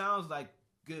 that sounds like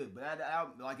good, but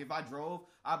like if I drove,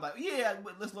 I'd be like, yeah,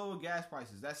 but let's lower gas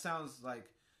prices. That sounds like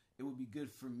it would be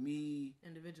good for me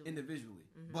individually.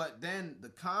 Mm-hmm. But then the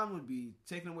con would be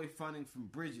taking away funding from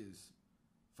bridges,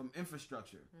 from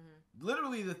infrastructure,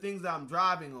 literally the things that I'm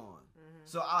driving on.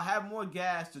 So I'll have more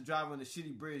gas to drive on a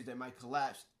shitty bridge that might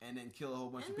collapse and then kill a whole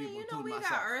bunch of people, including we myself.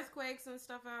 got earthquakes and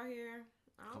stuff out here.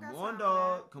 Come on,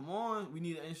 dog. Come on. We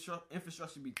need an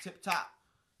infrastructure to be tip top,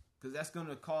 because that's going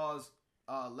to cause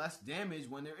less damage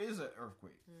when there is an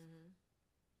earthquake.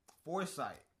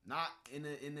 Foresight, not in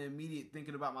the immediate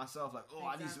thinking about myself like,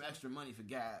 I need some extra money for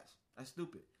gas. That's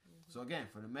stupid. So again,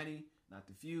 for the many, not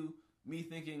the few. Me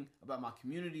thinking about my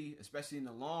community, especially in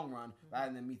the long run,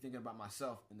 rather than me thinking about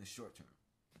myself in the short term.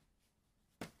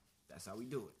 That's how we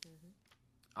do it.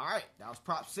 All right, that was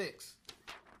prop 6.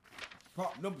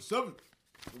 Prop number 7.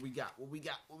 What we got?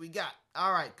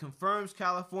 All right, confirms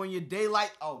California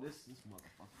daylight. Oh, this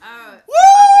motherfucker. Woo!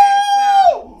 Okay,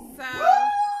 so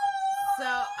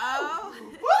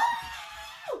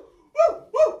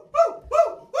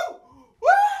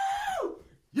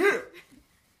yeah.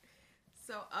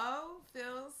 So O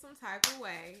feels some type of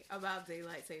way about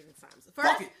daylight savings times.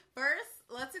 First,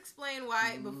 let's explain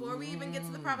why. Before we even get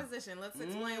to the proposition, let's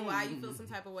explain why you feel some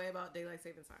type of way about daylight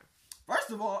savings time.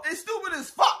 First of all, it's stupid as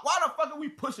fuck. Why the fuck are we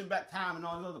pushing back time and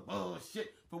all this other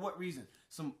bullshit? For what reason?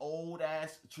 Some old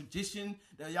ass tradition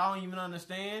that y'all don't even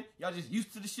understand? Y'all just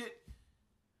used to the shit?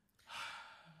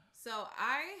 So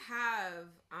I have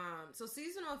so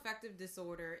seasonal affective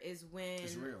disorder is when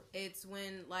it's real. It's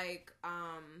when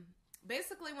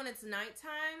basically when it's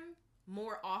nighttime,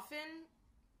 more often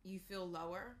you feel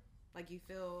lower. Like you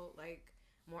feel like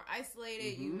more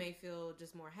isolated. You may feel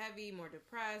just more heavy, more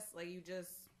depressed. Like you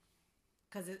just,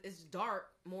 because it's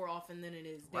dark more often than it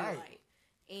is daylight. Right.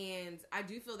 And I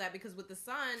do feel that because with the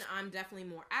sun, I'm definitely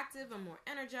more active. I'm more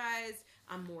energized.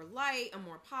 I'm more light. I'm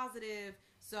more positive.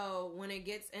 So when it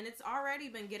gets, and it's already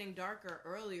been getting darker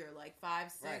earlier, like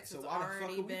 5, 6. Right. So it's why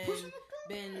already the fuck are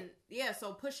we been yeah.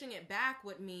 So pushing it back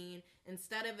would mean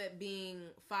instead of it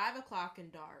being 5 o'clock and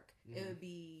dark, it would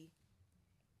be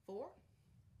 4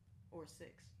 or 6.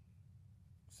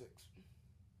 6.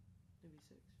 Maybe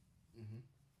 6.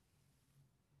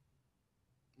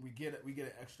 We get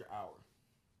an extra hour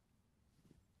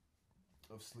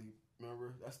of sleep.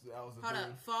 Remember, that was the Hold thing.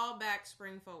 up, fall back,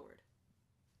 spring forward.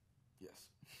 Yes.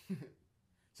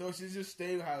 So it should just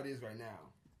stay how it is right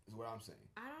now. Is what I'm saying.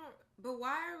 But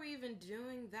why are we even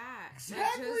doing that?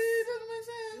 Exactly. It doesn't make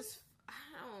sense. I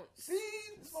don't see.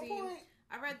 That's my point.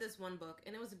 I read this one book,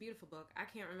 and it was a beautiful book. I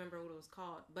can't remember what it was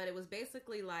called, but it was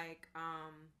basically like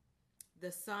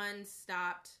the sun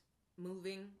stopped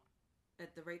moving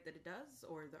at the rate that it does,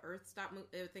 or the earth stopped moving.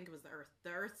 I think it was the earth.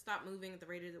 The earth stopped moving at the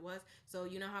rate that it was. So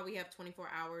you know how we have 24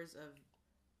 hours of,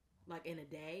 like, in a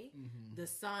day? The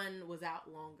sun was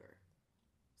out longer.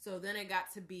 So then it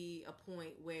got to be a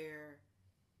point where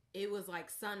it was,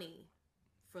 like, sunny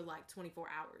for, like, 24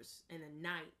 hours and then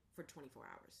night for 24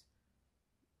 hours.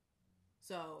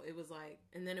 So it was like,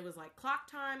 and then it was like clock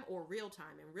time or real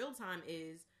time. And real time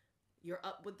is you're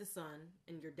up with the sun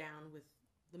and you're down with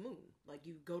the moon. Like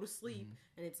you go to sleep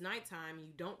and it's nighttime.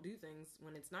 You don't do things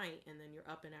when it's night, and then you're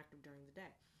up and active during the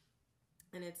day.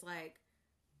 And it's like,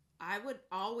 I would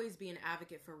always be an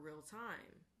advocate for real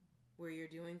time, where you're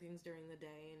doing things during the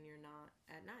day and you're not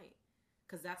at night,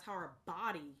 because that's how our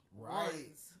body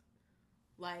runs.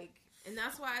 Like, and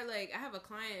that's why, like, I have a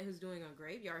client who's doing a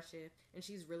graveyard shift, and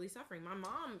she's really suffering. My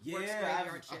mom works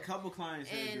graveyard shift. A couple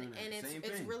clients are doing that. And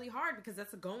it's really hard because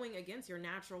that's going against your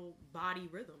natural body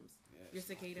rhythms, your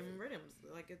circadian rhythms.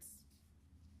 Like, it's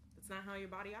not how your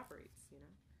body operates, you know?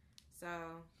 So,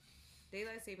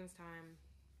 daylight savings time.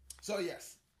 So,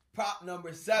 yes, prop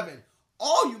number 7.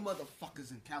 All you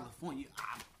motherfuckers in California,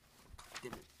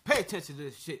 pay attention to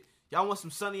this shit. Y'all want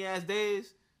some sunny ass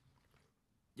days?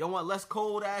 Y'all want less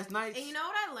cold ass nights? And you know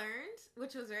what I learned,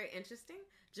 which was very interesting?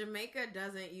 Jamaica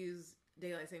doesn't use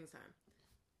daylight savings time.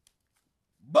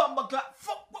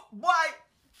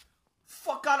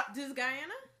 Fuck out of... Does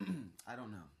Guyana? I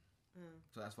don't know.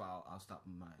 So that's why I'll stop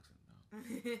with my accent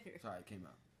now. Sorry, it came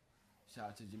out. Shout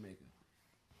out to Jamaica.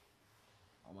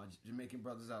 All my Jamaican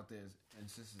brothers out there and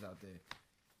sisters out there.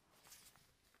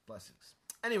 Blessings.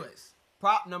 Anyways,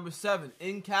 prop number 7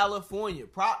 in California.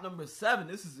 Prop number 7.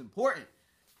 This is important.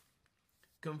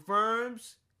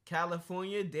 Confirms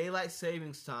California daylight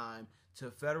savings time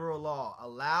to federal law.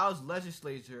 Allows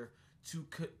legislature to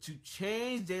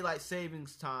change daylight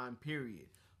savings time, period.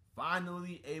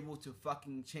 Finally able to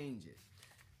fucking change it.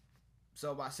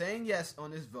 So by saying yes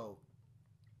on this vote,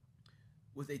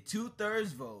 with a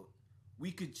 2/3 vote,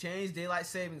 we could change daylight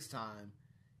savings time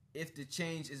if the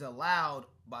change is allowed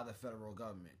by the federal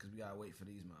government, because we gotta wait for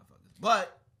these motherfuckers.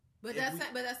 But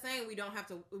that's saying we don't have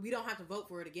to vote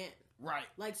for it again. Right.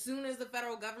 Like, soon as the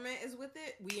federal government is with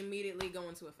it, we immediately go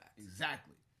into effect.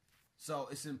 Exactly. So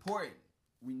it's important.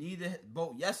 We need to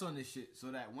vote yes on this shit so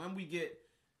that when we get,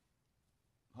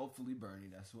 hopefully Bernie,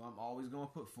 that's who I'm always going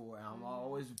to put forward. I'm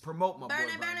always promote my boy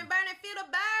Bernie. Burn it, feel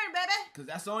the burn, baby. Because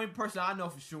that's the only person I know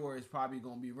for sure is probably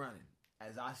going to be running,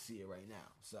 as I see it right now.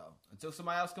 So until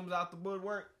somebody else comes out the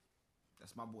woodwork,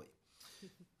 that's my boy.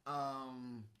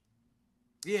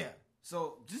 Yeah.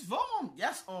 So just vote on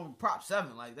yes on Prop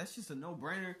 7. Like, that's just a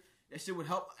no-brainer. That shit would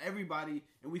help everybody,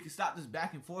 and we can stop this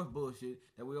back and forth bullshit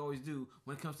that we always do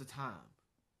when it comes to time.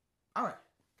 All right.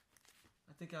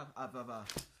 I think I've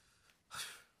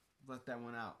let that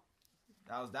one out.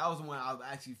 That was the one I've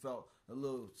actually felt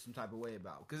some type of way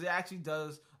about, because it actually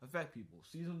does affect people.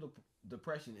 Seasonal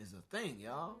depression is a thing,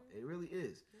 y'all. It really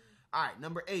is. All right,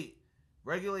 number 8.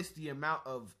 Regulates the amount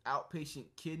of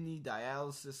outpatient kidney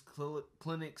dialysis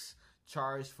clinics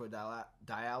charged for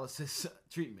dialysis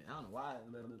treatment. I don't know why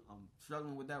I'm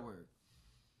struggling with that word.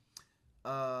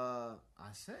 I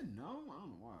said no. I don't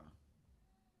know why.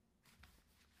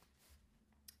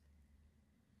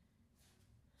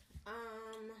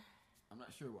 I'm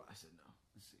not sure why I said no.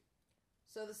 Let's see.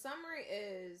 So the summary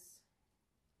is: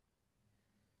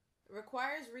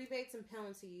 requires rebates and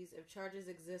penalties if charges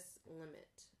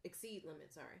exceed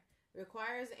limit.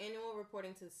 Requires annual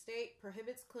reporting to the state.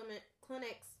 Prohibits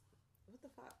clinics. What the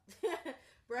fuck?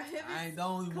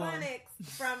 Prohibits clinics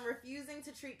from refusing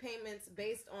to treat payments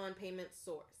based on payment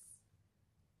source.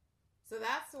 So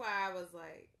that's why I was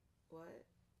like, what?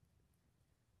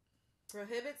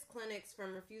 Prohibits clinics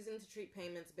from refusing to treat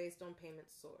payments based on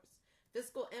payment source.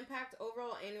 Fiscal impact,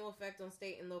 overall annual effect on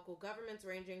state and local governments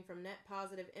ranging from net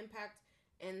positive impact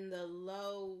in the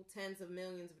low tens of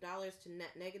millions of dollars to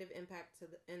net negative impact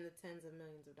in the tens of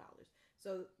millions of dollars.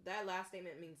 So that last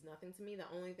statement means nothing to me.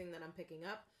 The only thing that I'm picking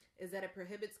up is that it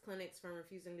prohibits clinics from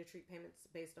refusing to treat payments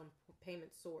based on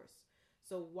payment source.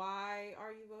 So why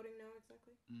are you voting no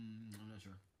exactly? I'm not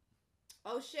sure.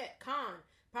 Oh shit, con.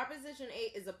 Proposition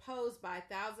 8 is opposed by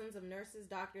thousands of nurses,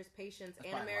 doctors, patients,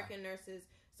 and American Nurses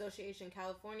Association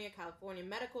California, California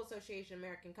Medical Association,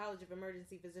 American College of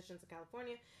Emergency Physicians of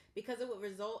California, because it would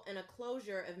result in a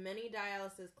closure of many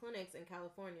dialysis clinics in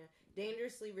California,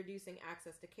 dangerously reducing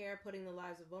access to care, putting the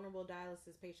lives of vulnerable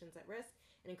dialysis patients at risk,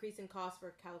 and increasing costs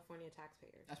for California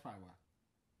taxpayers. That's probably why.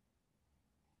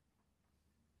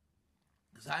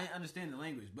 Because I didn't understand the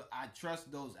language, but I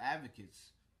trust those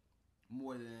advocates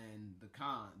more than the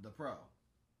pro.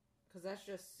 Because that's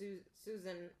just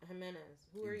Susan Jimenez.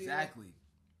 Who are you? Exactly.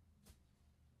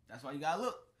 That's why you gotta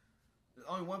look. There's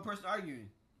only one person arguing.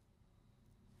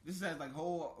 This has like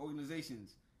whole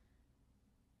organizations.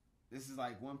 This is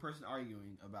like one person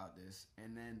arguing about this.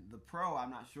 And then the pro,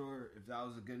 I'm not sure if that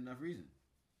was a good enough reason.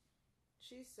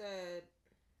 She said...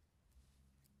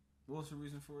 What was the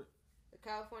reason for it? The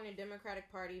California Democratic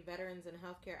Party, veterans and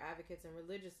healthcare advocates and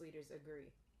religious leaders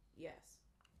agree. Yes.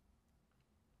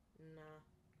 Nah.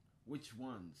 Which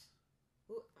ones?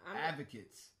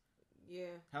 Advocates. Yeah.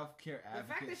 Healthcare advocates.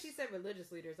 The fact that she said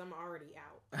religious leaders, I'm already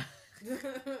out.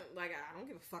 Like, I don't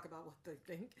give a fuck about what they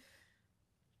think.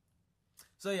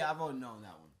 So yeah, I voted no on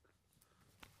that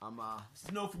one.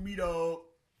 It's no for me though.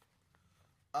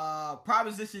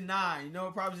 Proposition 9. You know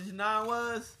what Proposition 9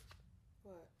 was?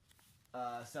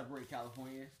 What? Separate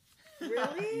California.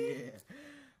 Really? Yeah.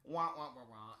 Wah, wah, wah,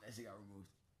 wah. That shit got removed.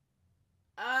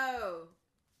 Oh,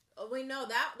 wait, no,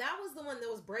 that was the one that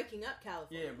was breaking up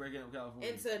California. Yeah, breaking up California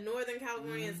into Northern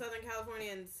California and Southern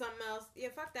California and something else. Yeah,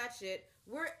 fuck that shit.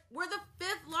 We're the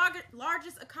 5th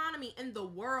largest economy in the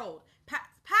world,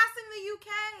 passing the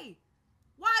UK.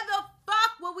 Why the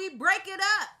fuck would we break it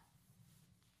up?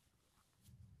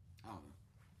 I don't know.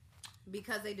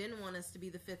 Because they didn't want us to be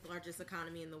the 5th largest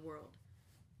economy in the world.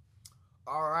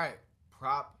 All right,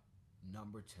 prop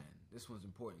number 10. This one's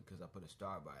important because I put a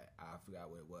star by it. I forgot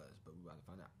what it was, but we're about to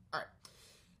find out. All right.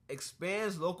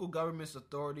 Expands local government's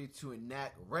authority to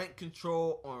enact rent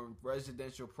control on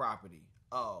residential property.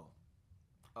 Oh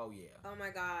yeah. Oh my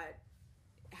God.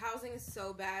 Housing is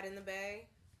so bad in the Bay.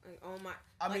 Like, oh my.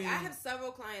 I have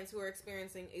several clients who are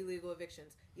experiencing illegal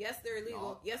evictions. Yes, they're illegal.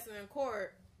 No. Yes, they're in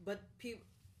court, but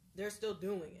they're still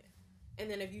doing it.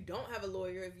 And then if you don't have a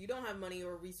lawyer, if you don't have money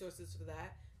or resources for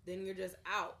that, then you're just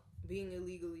out. Being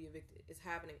illegally evicted is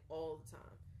happening all the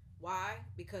time. Why?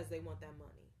 Because they want that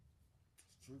money.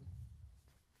 It's true.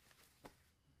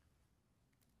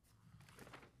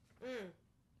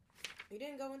 You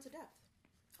didn't go into depth.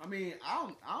 I mean, I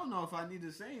don't know if I need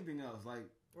to say anything else. Like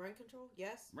Rent control?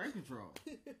 Yes. rent control.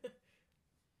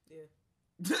 Yeah.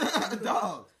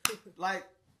 Dog. Like,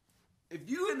 if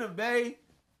you in the Bay,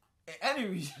 in any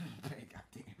region of the Bay,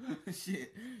 goddamn,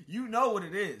 shit, you know what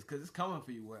it is because it's coming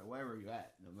for you wherever you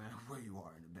at, no matter where you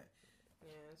are in the Bay.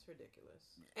 Yeah, it's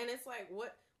ridiculous. And it's like,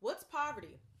 what's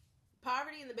poverty?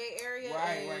 Poverty in the Bay Area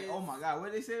Right, is... right. Oh my God,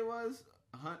 what did they say it was?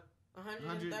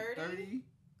 $130,000?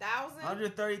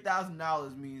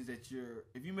 $130,000 means that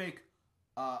if you make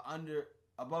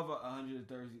above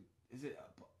 130, is it?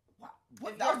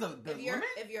 What? That was the limit?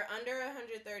 If you're under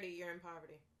 130, you're in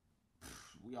poverty.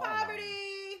 We all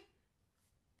Poverty!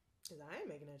 Because I ain't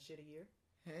making that shit a year.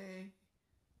 Hey,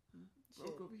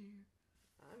 broke Shit. over here.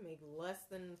 I make less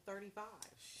than 35.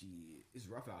 Shit, it's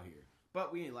rough out here.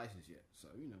 But we ain't licensed yet, so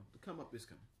the come up is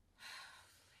coming.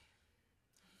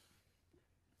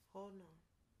 Holding on.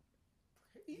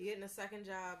 You getting a second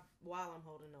job while I'm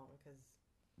holding on, because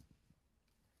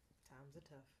times are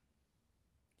tough.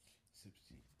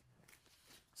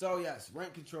 So yes,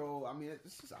 rent control. I mean,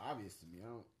 this is obvious to me. I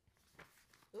don't.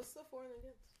 What's the for and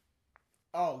against?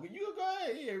 Oh, you go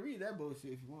ahead. Yeah, read that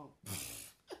bullshit if you want.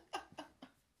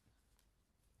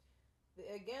 The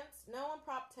against, no on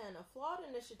Prop 10, a flawed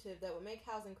initiative that would make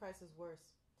housing crisis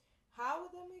worse. How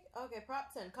would that make... Okay,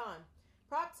 Prop 10, con.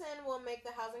 Prop 10 will make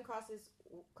the housing crisis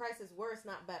worse,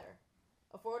 not better.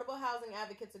 Affordable housing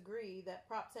advocates agree that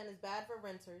Prop 10 is bad for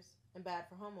renters and bad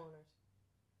for homeowners.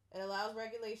 It allows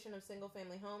regulation of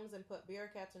single-family homes and put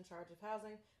bureaucrats in charge of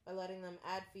housing by letting them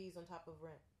add fees on top of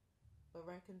rent. But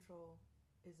rent control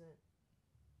isn't.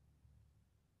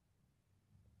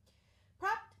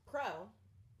 Prop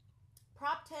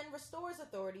 10 restores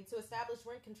authority to establish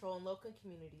rent control in local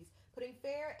communities, putting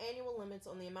fair annual limits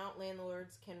on the amount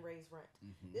landlords can raise rent.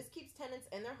 Mm-hmm. This keeps tenants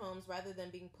in their homes rather than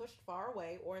being pushed far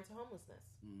away or into homelessness.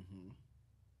 Mm-hmm.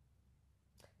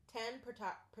 10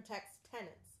 protects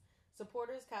tenants.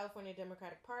 Supporters, California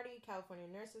Democratic Party, California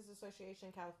Nurses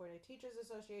Association, California Teachers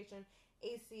Association,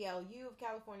 ACLU of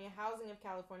California, Housing of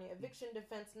California, Eviction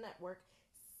Defense Network,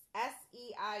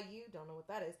 SEIU, don't know what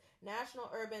that is,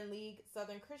 National Urban League,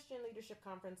 Southern Christian Leadership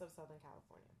Conference of Southern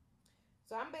California.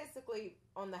 So I'm basically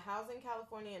on the Housing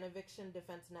California and Eviction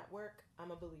Defense Network. I'm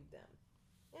going to believe them.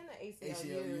 And the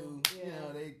ACLU.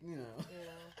 Yeah.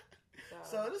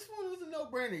 So this one was a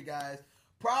no-brainer, guys.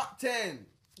 Prop 10.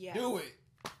 Yes. Do it.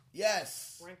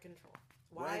 Yes. Rent control.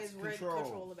 Why is rent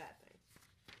control a bad thing?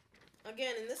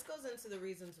 Again, and this goes into the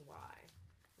reasons why.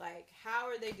 Like, how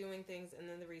are they doing things, and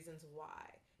then the reasons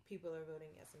why people are voting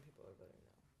yes and people are voting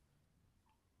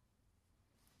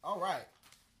no. All right.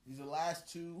 These are the last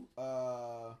two.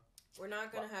 We're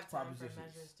not going to have time for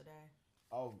measures today.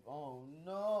 Oh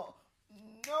no.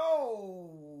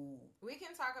 No. We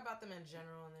can talk about them in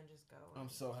general and then just go. I'm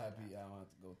so happy I don't have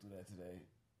to go through that today.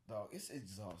 Dog, it's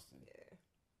exhausting. Yeah.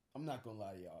 I'm not going to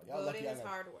lie to y'all. Voting is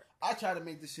hard work. I try to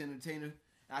make this shit entertaining.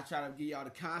 I try to give y'all the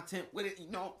content with it,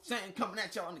 saying, coming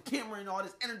at y'all on the camera and all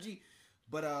this energy.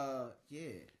 But,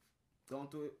 yeah, going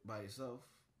through it by yourself,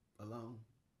 alone,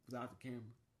 without the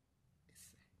camera, it's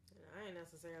sad. I ain't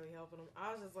necessarily helping them.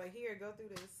 I was just like, here, go through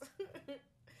this.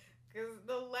 Because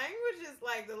the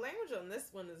language on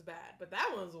this one is bad, but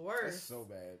that one's worse. It's so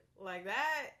bad. Like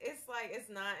that, it's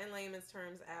not in layman's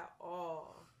terms at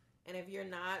all. And if you're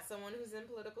not someone who's in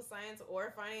political science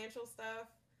or financial stuff,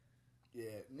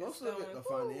 yeah, most of the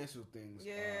financial things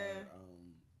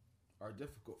are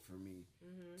difficult for me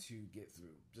to get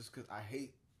through. Just because I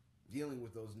hate dealing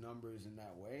with those numbers in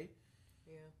that way.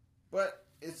 Yeah. But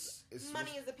it's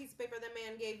money is a piece of paper that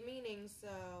man gave meaning,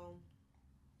 so.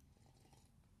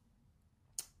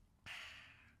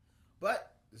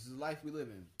 But this is the life we live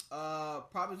in.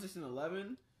 Proposition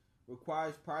 11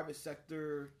 requires private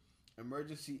sector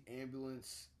emergency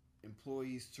ambulance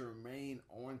employees to remain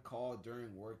on call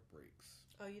during work breaks.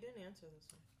 Oh, you didn't answer this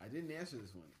one. I didn't answer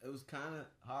this one. It was kind of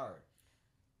hard.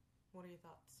 What are your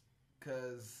thoughts?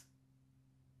 Because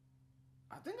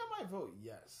I think I might vote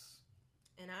yes.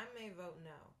 And I may vote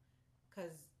no.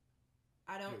 Because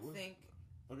I don't think...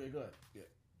 Okay, go ahead.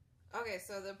 Yeah. Okay,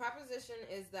 so the proposition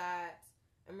is that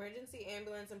emergency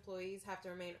ambulance employees have to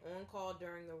remain on call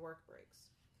during their work breaks.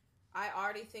 I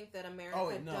already think that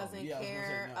America doesn't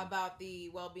care about the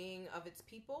well-being of its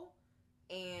people,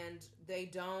 and they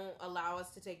don't allow us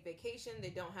to take vacation. They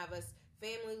don't have us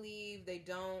family leave. They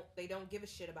don't give a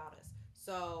shit about us.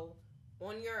 So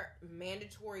on your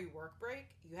mandatory work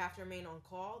break, you have to remain on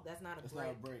call. That's not a break. It's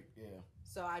not a break, yeah.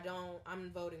 So I'm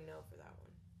voting no for that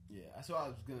one. Yeah, that's what I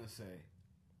was gonna say.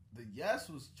 The yes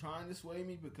was trying to sway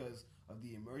me because of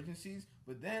the emergencies,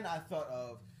 but then I thought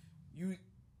of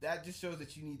that just shows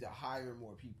that you need to hire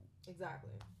more people.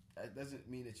 Exactly. That doesn't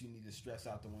mean that you need to stress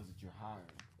out the ones that you're hiring.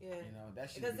 Yeah. You know, that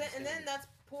should because then that's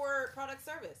poor product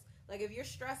service. Like if you're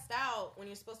stressed out when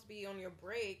you're supposed to be on your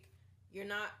break, you're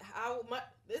not. How much?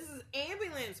 This is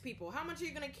ambulance people. How much are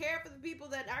you going to care for the people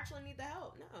that actually need the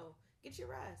help? No, get your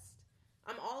rest.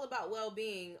 I'm all about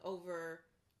well-being over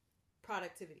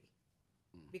productivity.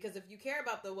 Because if you care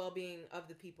about the well-being of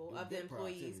the people, of the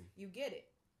employees, you get it.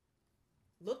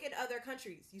 Look at other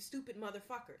countries, you stupid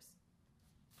motherfuckers.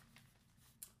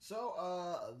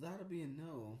 So, that'll be a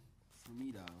no for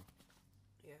me, though.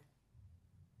 Yeah.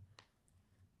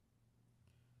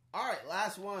 Alright,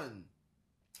 last one.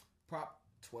 Prop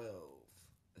 12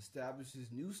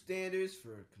 establishes new standards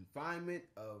for confinement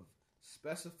of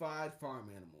specified farm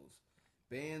animals.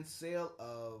 Bans sale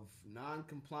of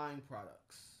non-complying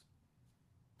products.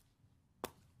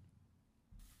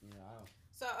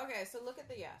 Yeah, so look at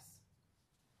the yes.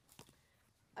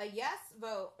 A yes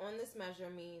vote on this measure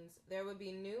means there would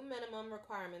be new minimum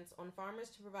requirements on farmers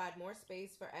to provide more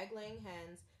space for egg-laying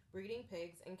hens, breeding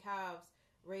pigs, and calves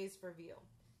raised for veal.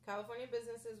 California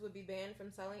businesses would be banned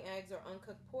from selling eggs or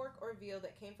uncooked pork or veal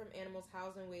that came from animals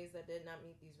housed in ways that did not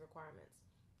meet these requirements.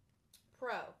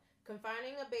 Pro.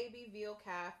 Confining a baby veal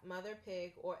calf, mother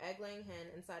pig, or egg-laying hen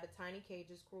inside a tiny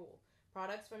cage is cruel.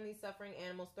 Products from these suffering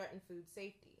animals threaten food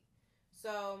safety.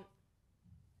 So,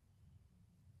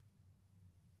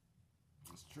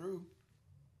 it's true.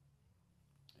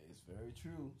 It's very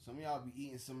true. Some of y'all be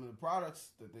eating some of the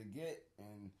products that they get,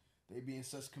 and they be in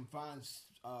such confined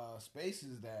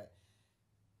spaces that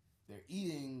they're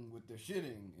eating what they're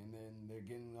shitting, and then they're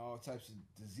getting all types of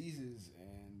diseases,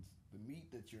 and the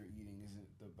meat that you're eating isn't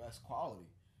the best quality.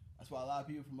 That's why a lot of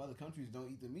people from other countries don't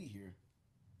eat the meat here.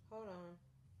 Hold on.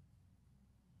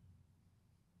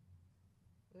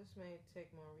 This may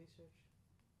take more research.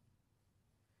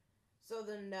 So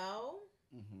the no.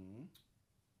 Mm-hmm.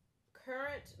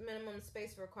 Current minimum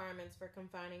space requirements for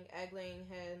confining egg-laying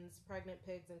hens, pregnant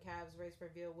pigs, and calves raised for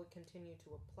veal would continue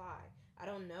to apply. I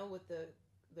don't know what the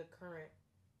current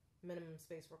minimum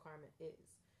space requirement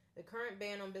is. The current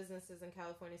ban on businesses in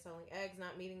California selling eggs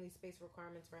not meeting these space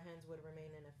requirements for hens would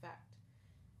remain in effect.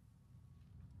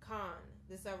 Con.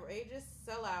 This outrageous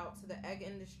sellout to the egg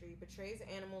industry betrays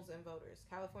animals and voters.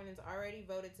 Californians already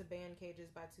voted to ban cages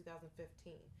by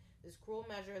 2015. This cruel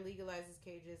measure legalizes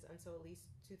cages until at least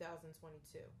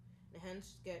 2022. And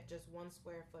hens get just 1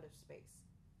 square foot of space.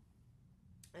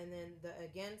 And then the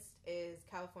against is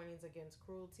Californians against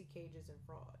cruelty, cages, and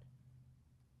fraud.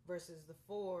 Versus the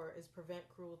for is Prevent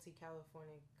Cruelty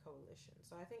California Coalition.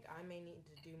 So I think I may need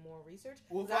to do more research.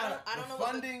 Well, I don't know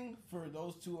funding for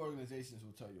those two organizations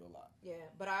will tell you a lot. Yeah,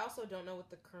 but I also don't know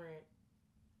what the current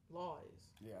law is.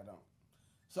 Yeah, I don't.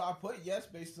 So I put yes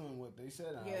based on what they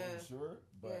said. I wasn't sure,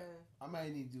 but I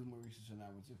might need to do more research on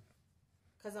that one too.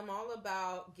 Because I'm all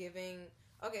about giving...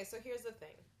 Okay, so here's the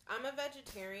thing. I'm a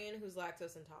vegetarian who's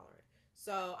lactose intolerant.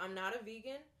 So I'm not a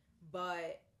vegan,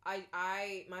 but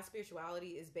my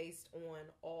spirituality is based on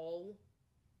all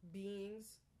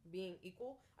beings being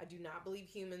equal. I do not believe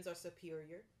humans are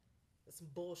superior. That's some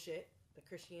bullshit that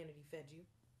Christianity fed you.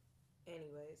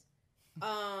 Anyways.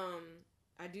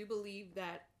 I do believe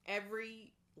that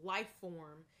every life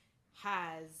form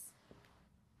has,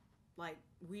 like,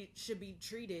 we should be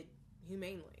treated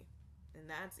humanely. And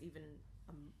that's even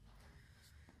a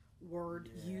word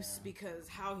use, because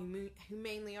how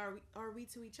humanely are we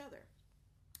to each other?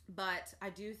 But I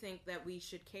do think that we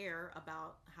should care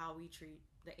about how we treat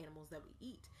the animals that we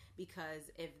eat,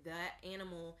 because if that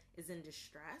animal is in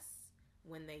distress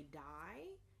when they die,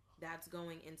 that's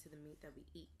going into the meat that we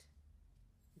eat.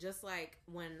 Just like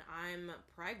when I'm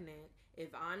pregnant, if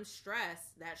I'm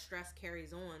stressed, that stress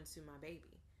carries on to my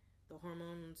baby. The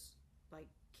hormones, like,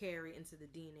 carry into the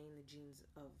DNA and the genes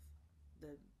of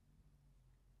the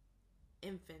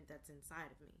infant that's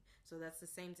inside of me. So that's the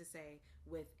same to say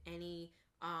with any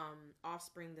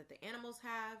offspring that the animals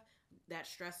have, that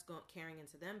stress carrying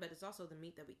into them, but it's also the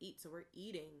meat that we eat. So we're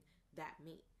eating that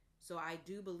meat. So I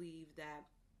do believe that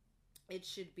it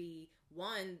should be,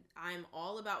 one, I'm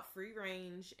all about free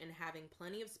range and having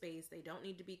plenty of space. They don't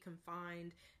need to be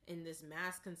confined in this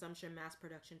mass consumption, mass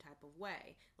production type of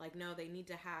way. Like, no, they need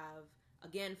to have,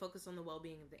 again, focus on the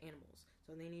well-being of the animals.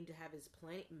 So they need to have as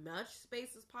much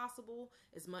space as possible,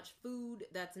 as much food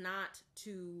that's not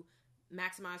to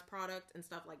maximize product and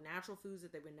stuff, like natural foods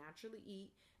that they would naturally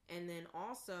eat. And then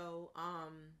also,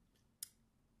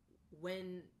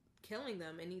 when killing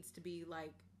them, it needs to be,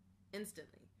 like,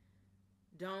 instantly.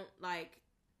 Don't, like,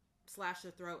 slash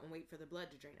their throat and wait for the blood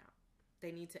to drain out.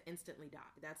 They need to instantly die.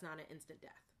 That's not an instant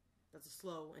death. That's a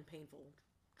slow and painful,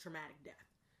 traumatic death.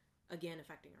 again,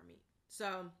 affecting our meat.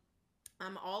 So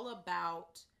I'm all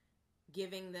about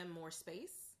giving them more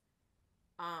space,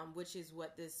 which is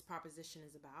what this proposition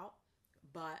is about.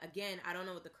 But again, I don't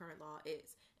know what the current law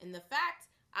is. And the fact,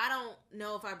 I don't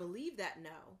know if I believe that,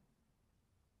 no.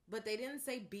 But they didn't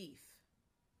say beef.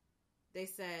 They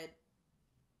said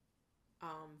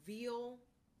veal,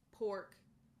 pork,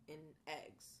 and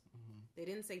eggs. Mm-hmm. They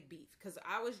didn't say beef. Because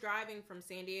I was driving from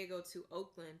San Diego to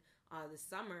Oakland this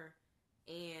summer,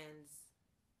 and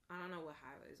I don't know what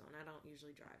highway it's on. I don't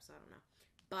usually drive, so I don't know.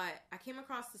 But I came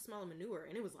across the smell of manure,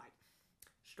 and it was like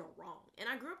strong. And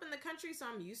I grew up in the country, so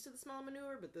I'm used to the smell of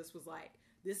manure, but this was like,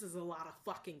 this is a lot of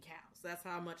fucking cows. That's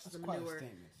how much the manure.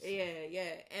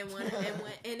 Yeah.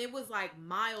 And it was like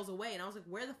miles away, and I was like,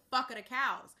 where the fuck are the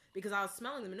cows? Because I was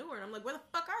smelling the manure, and I'm like, where the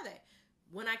fuck are they?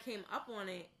 When I came up on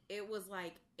it, it was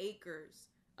like acres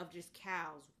of just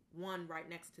cows, one right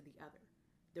next to the other.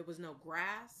 There was no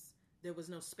grass. There was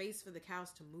no space for the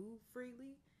cows to move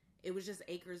freely. It was just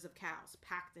acres of cows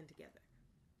packed in together.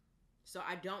 So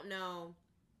I don't know.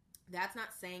 That's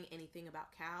not saying anything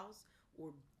about cows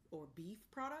or beef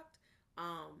product.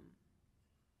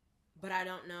 But I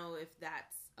don't know if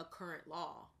that's a current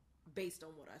law based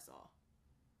on what I saw.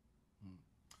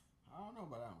 I don't know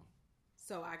about that one.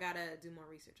 So I gotta do more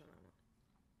research on that one.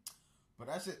 But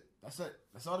that's it.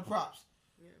 That's all the props.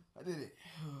 Yeah. I did it.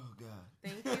 Oh, God.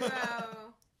 Thank you,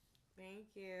 Ro. Thank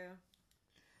you.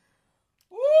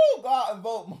 Woo! God and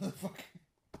vote, motherfucker.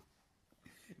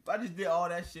 If I just did all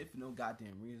that shit for no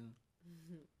goddamn reason.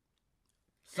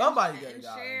 Somebody got to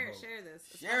share this.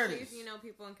 Especially if you know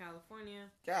people in California.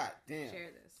 God damn.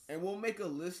 Share this. And we'll make a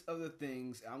list of the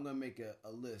things. I'm going to make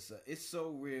a list. It's So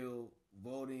Real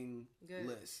voting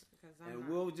list. And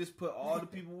we'll just put all the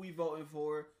people we voting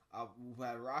for. We'll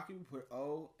have Rocky, we'll put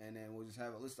O, and then we'll just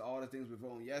have a list of all the things we're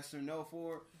voting yes or no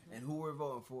for, and who we're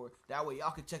voting for. That way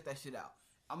y'all can check that shit out.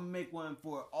 I'm going to make one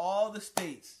for all the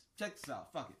states. Check this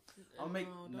out. Fuck it. I'll make...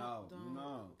 No.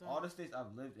 All the states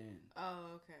I've lived in.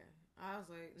 Oh, okay. I was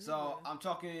like... So, I'm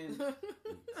talking... fuck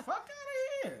out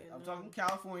of here. I'm talking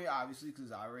California, obviously,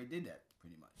 because I already did that,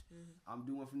 pretty much. Mm-hmm. I'm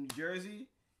doing one from New Jersey,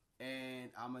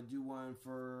 and I'm going to do one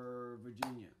for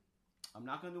Virginia. I'm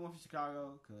not going to do one for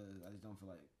Chicago, because I just don't feel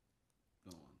like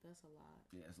going. That's a lot.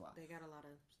 Yeah, it's a lot. They got a lot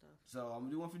of stuff. So, I'm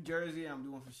going to do one for Jersey, and I'm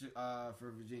doing one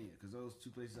for Virginia, because those two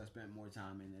places I spent more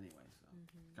time in anyway. So,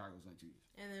 Chicago's only 2 years.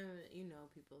 And then, you know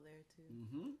people there, too.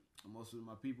 Mm-hmm. And most of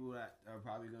my people that are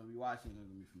probably going to be watching are going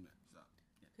to be from there. So,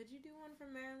 yeah. Could you do one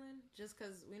from Maryland? Just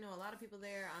because we know a lot of people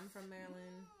there. I'm from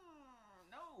Maryland.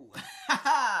 No.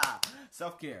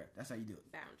 Self-care. That's how you do it.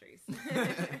 Boundaries.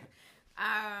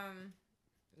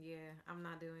 Yeah, I'm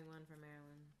not doing one for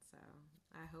Maryland. So,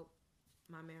 I hope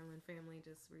my Maryland family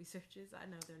just researches. I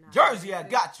know they're not. Jersey, I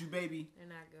got you, baby. They're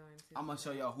not going to. I'm going to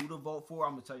tell y'all who to vote for.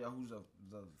 I'm going to tell y'all who's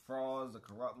the frauds, the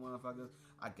corrupt motherfuckers.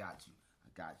 I got you.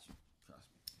 Trust me.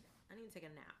 I need to take a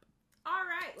nap. All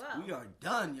right, well. We are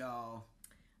done, y'all.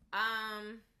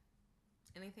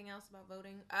 Anything else about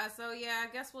voting? So yeah,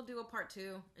 I guess we'll do a part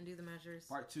 2 and do the measures.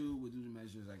 Part 2, we'll do the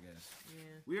measures, I guess.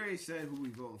 Yeah. We already said who we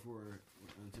voting for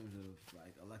in terms of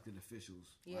like elected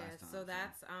officials. Yeah. Last time, so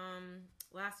that's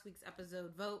last week's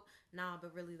episode. Vote. Nah,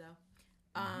 but really though.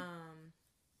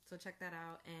 So check that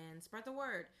out and spread the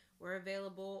word. We're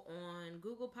available on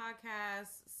Google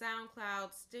Podcasts,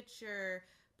 SoundCloud, Stitcher,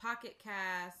 Pocket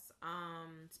Casts,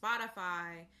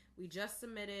 Spotify. We just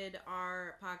submitted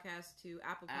our podcast to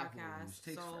Apple Podcasts. Which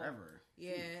takes forever.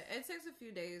 Yeah, it takes a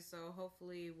few days, so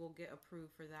hopefully we'll get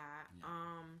approved for that.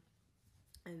 Yeah.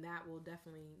 And that will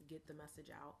definitely get the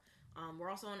message out. We're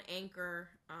also on Anchor,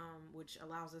 which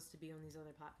allows us to be on these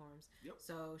other platforms. Yep.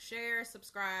 So share,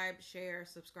 subscribe.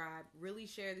 Really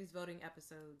share these voting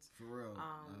episodes. For real.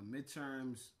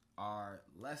 Midterms are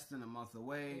less than a month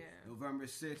away. Yeah. November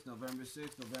 6th.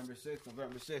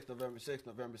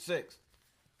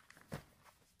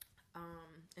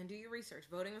 And do your research.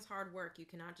 Voting is hard work. You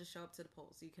cannot just show up to the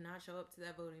polls. You cannot show up to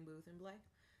that voting booth and be like,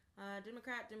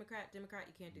 Democrat. You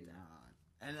can't do that.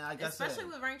 And like especially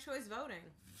with ranked choice voting.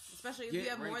 Especially if you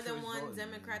have more than one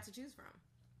Democrat to choose from.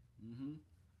 Mm-hmm.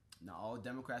 Not all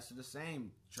Democrats are the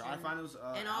same. Try to find those.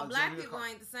 And all black people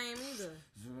ain't the same either.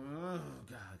 Oh,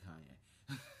 God,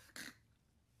 Kanye.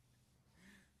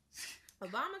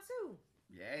 Obama, too.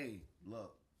 Yay.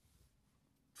 Look.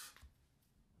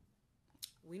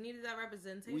 We needed that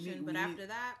representation, but after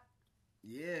that...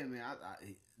 Yeah, man.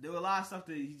 I there were a lot of stuff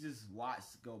that he just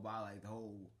watched go by, like the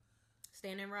whole...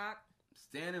 Standing Rock.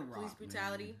 Police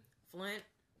brutality. Man. Flint.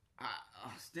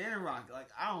 Standing Rock, like,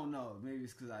 I don't know. Maybe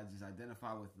it's because I just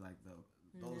identify with, like,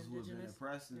 those who have been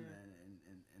oppressed and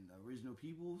the original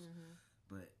peoples. Mm-hmm.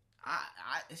 But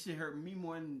It shit hurt me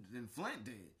more than Flint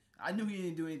did. I knew he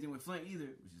didn't do anything with Flint either,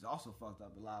 which is also fucked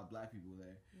up. A lot of black people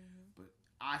there, but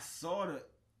I saw that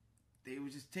they were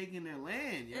just taking their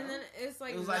land, yo. And then it's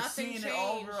like, it was nothing like seeing changed. it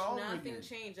over and over Nothing again.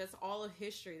 changed. That's all of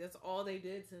history. That's all they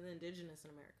did to the indigenous in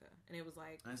America. And it was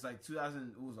like, And it's like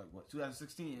 2000. It was like what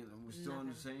 2016, and we're still on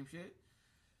the same shit.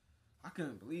 I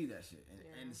couldn't believe that shit,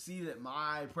 and see that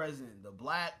my president, the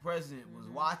black president, was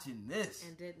watching this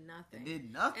and did nothing.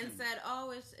 And said, "Oh,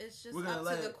 it's just up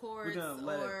to the courts." We're gonna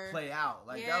let it play out.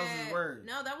 Like that was his word.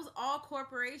 No, that was all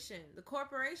corporation. The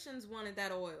corporations wanted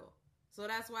that oil, so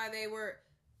that's why they were.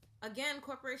 Again,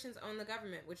 corporations own the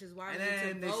government, which is why we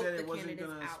need to vote the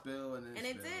candidates out. Spill and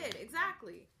it did,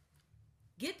 exactly.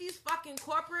 Get these fucking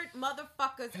corporate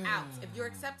motherfuckers out. If you're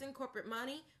accepting corporate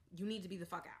money, you need to be the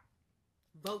fuck out.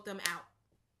 Vote them out.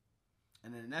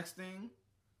 And then the next thing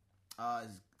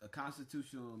is a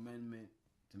constitutional amendment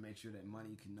to make sure that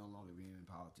money can no longer be in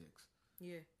politics.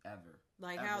 Yeah. Ever.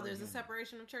 Like Ever how there's again. a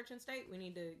separation of church and state, we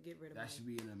need to get rid of that. money. Should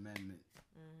be an amendment.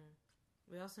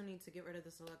 We also need to get rid of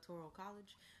this electoral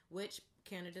college, which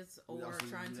candidates are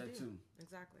trying to do. Too.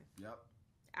 Exactly. Yep.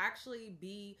 Actually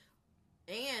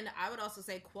and I would also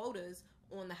say quotas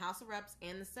on the House of Reps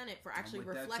and the Senate for actually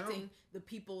reflecting the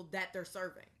people that they're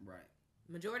serving. Right.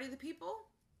 Majority of the people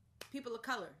of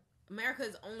color. America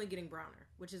is only getting browner,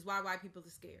 which is why white people are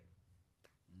scared.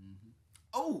 Mm-hmm.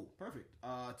 Oh, perfect.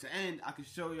 To end, I can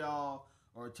show y'all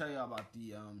or tell y'all about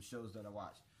the shows that I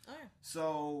watch. Oh, yeah.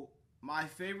 So my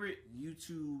favorite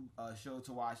YouTube show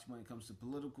to watch when it comes to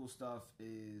political stuff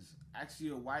is actually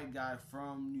a white guy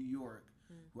from New York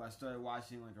who I started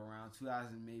watching like around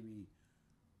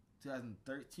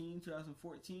 2013,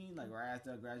 2014, like right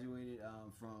after I graduated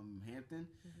from Hampton.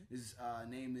 His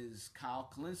name is Kyle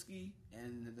Kalinske,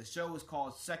 and the show is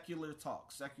called Secular Talk.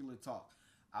 Secular Talk.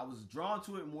 I was drawn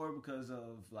to it more because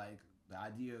of like the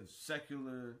idea of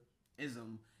secularism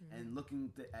and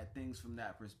looking at things from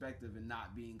that perspective and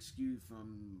not being skewed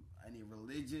from any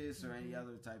religious or any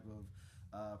other type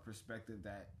of perspective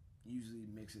that usually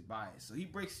makes it biased. So he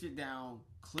breaks shit down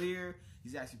clear.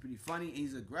 He's actually pretty funny, and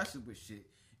he's aggressive with shit.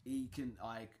 He can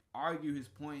like argue his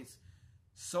points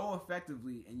so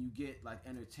effectively, and you get like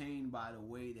entertained by the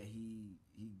way that he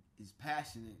is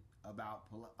passionate about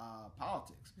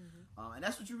politics. And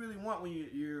that's what you really want when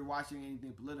you're watching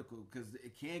anything political, because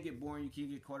it can get boring. You can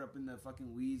get caught up in the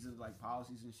fucking weeds of like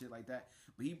policies and shit like that.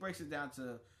 But he breaks it down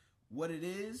to what it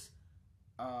is,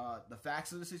 the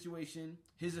facts of the situation,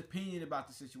 his opinion about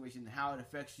the situation, and how it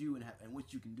affects you, and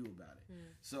what you can do about it.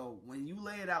 So when you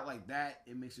lay it out like that,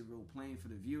 it makes it real plain for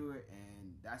the viewer,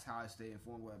 and that's how I stay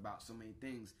informed about so many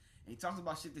things. And he talks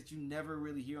about shit that you never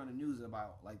really hear on the news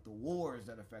about, like the wars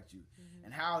that affect you,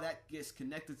 and how that gets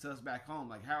connected to us back home.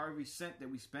 Like how every cent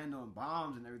that we spend on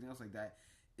bombs and everything else like that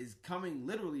is coming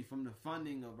literally from the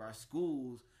funding of our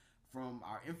schools, from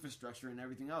our infrastructure and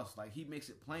everything else. Like he makes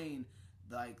it plain,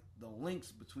 like the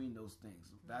links between those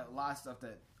things. That a lot of stuff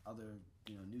that other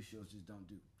news shows just don't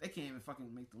do. They can't even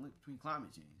fucking make the link between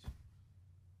climate change. So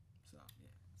yeah.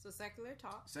 So Secular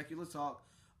Talk. Secular Talk.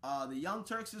 The Young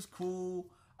Turks is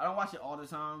cool. I don't watch it all the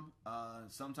time.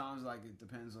 Sometimes like it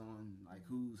depends on like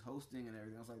who's hosting and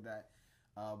everything else like that.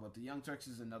 But the Young Turks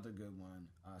is another good one.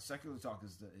 Secular Talk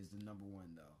is the number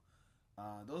one though.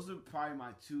 Those are probably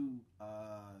my two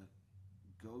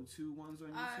go-to ones on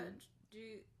YouTube.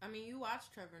 You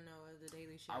watch Trevor Noah, The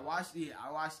Daily Show? I watched,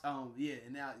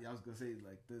 and now I was gonna say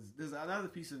like there's another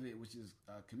piece of it which is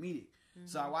comedic.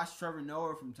 So I watch Trevor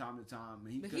Noah from time to time,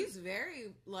 and he's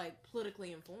very like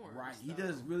politically informed. Right, so. He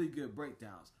does really good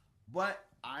breakdowns. But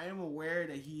I am aware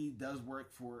that he does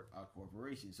work for a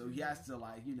corporation, so he has to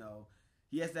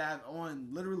he has to have on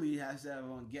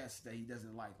guests that he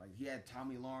doesn't like. Like he had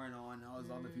Tommy Lauren on, and all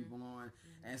these other people on,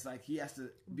 and it's like he has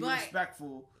to be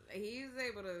respectful. He's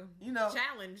able to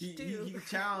challenge too. He can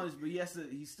challenge, but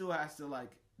he still has to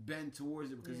like bend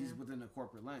towards it because he's within a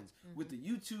corporate lens. With the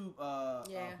YouTube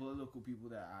political people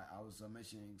that I was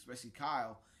mentioning, especially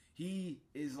Kyle, he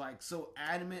is like so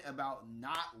adamant about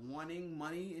not wanting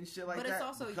money and shit like that. But it's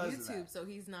also YouTube, so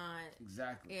he's not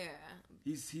exactly. Yeah,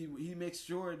 he makes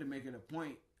sure to make it a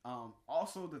point.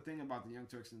 Also, the thing about the Young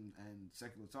Turks and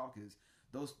Secular Talk is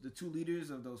the two leaders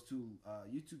of those two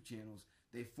YouTube channels.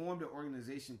 They formed an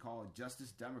organization called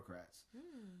Justice Democrats,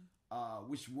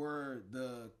 which were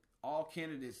all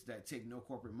candidates that take no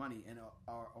corporate money. And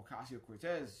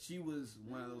Ocasio-Cortez, she was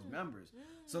one of those members.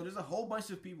 So there's a whole bunch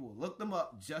of people. Look them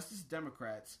up, Justice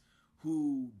Democrats,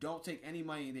 who don't take any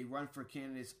money. They run for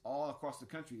candidates all across the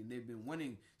country, and they've been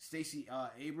winning. Stacey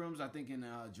Abrams, I think in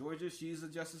Georgia, she's a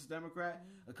Justice Democrat.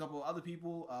 A couple of other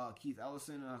people, Keith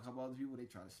Ellison and a couple other people, they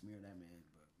try to smear that man,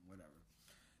 but whatever.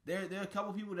 there are a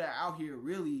couple people that are out here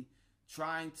really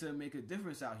trying to make a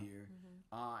difference out here,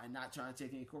 and not trying to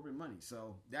take any corporate money.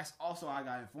 So that's also how I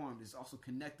got informed. It's also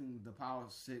connecting the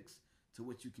politics to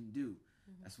what you can do.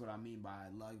 That's what I mean by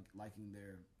liking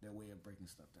their way of breaking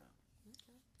stuff down.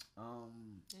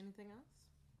 Okay. Anything else?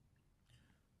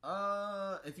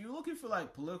 If you're looking for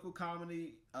like political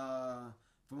comedy,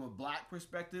 from a black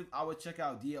perspective, I would check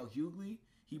out D.L. Hughley.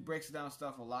 He breaks down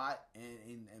stuff a lot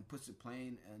and puts it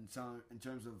plain in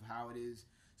terms of how it is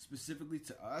specifically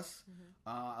to us.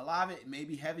 A lot of it may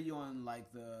be heavy on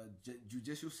like the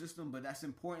judicial system, but that's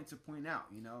important to point out.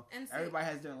 You know, and see, everybody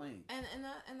has their lane,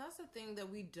 and that's the thing that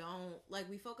we don't like.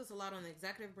 We focus a lot on the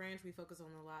executive branch, we focus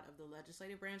on a lot of the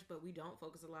legislative branch, but we don't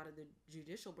focus a lot of the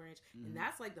judicial branch, and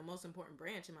that's like the most important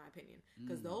branch in my opinion,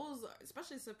 because those,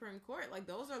 especially Supreme Court, like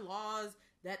those are laws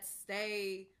that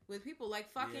stay with people,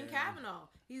 like fucking Kavanaugh.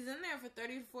 He's in there for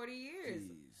 30 to 40 years.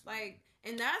 Jeez. Like,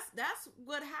 and that's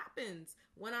what happens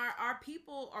when our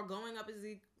people are going up as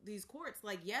these courts.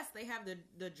 Like, yes, they have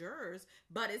the jurors,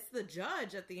 but it's the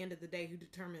judge at the end of the day who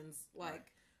determines,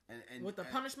 like, and what the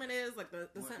punishment is, like the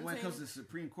sentencing. When it comes to the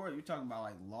Supreme Court, you're talking about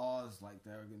like laws like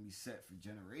that are going to be set for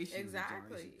generations.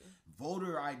 Exactly. Generations.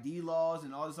 Voter ID laws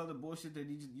and all this other bullshit that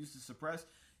he used to suppress.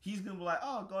 He's going to be like,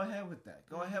 oh, go ahead with that.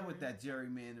 Go ahead with that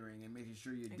gerrymandering and making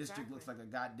sure your district looks like a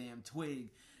goddamn twig,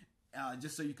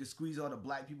 just so you can squeeze all the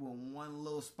black people in one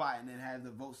little spot and then have the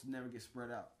votes never get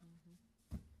spread out.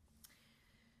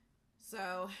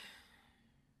 So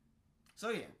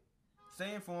yeah,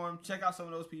 stay informed. Check out some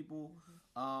of those people.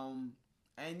 And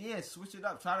yeah, switch it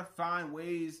up. Try to find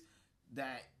ways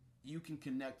that you can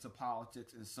connect to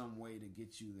politics in some way to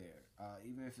get you there.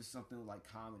 Even if it's something like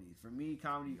comedy. For me,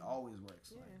 comedy always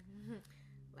works. Yeah. Like,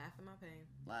 laughing my pain.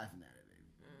 Laughing at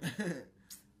it, baby.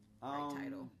 Right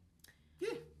title.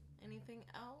 Yeah. Anything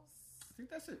else? I think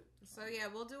that's it. So yeah,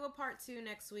 we'll do a part 2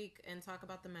 next week and talk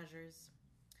about the measures.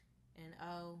 And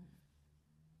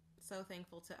so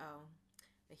thankful to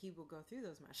that he will go through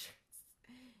those measures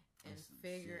and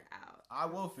figure out. I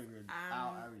will figure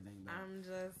out everything, though. I'm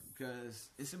just because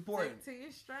it's important. Stick to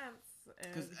your strengths.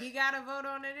 And he got to vote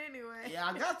on it anyway. Yeah,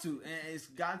 I got to, and it's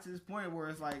gotten to this point where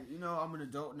it's like, you know, I'm an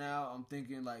adult now. I'm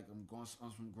thinking like I'm going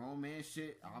on some grown man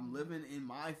shit. I'm living in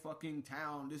my fucking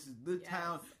town. This is the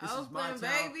town. This Oakland, is my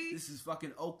town. Baby. This is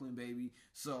fucking Oakland, baby.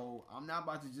 So I'm not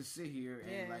about to just sit here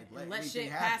and let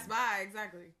shit happen. pass by.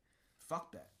 Exactly.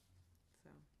 Fuck that.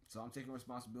 So I'm taking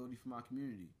responsibility for my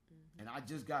community, and I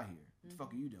just got here. What the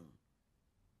fuck are you doing?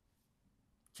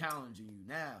 Challenging you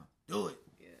now. Do it.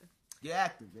 Yeah. Get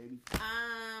active, baby.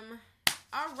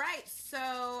 All right.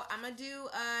 So I'm gonna do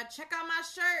check out my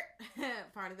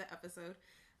shirt part of the episode.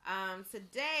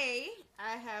 Today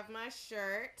I have my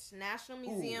shirt, National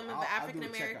Museum of African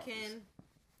American.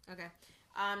 Okay.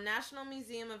 National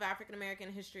Museum of African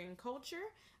American History and Culture,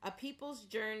 A People's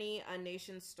Journey, A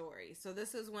Nation's Story. So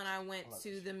this is when I went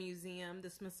to the museum, the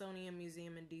Smithsonian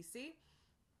Museum in D.C.,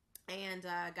 and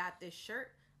got this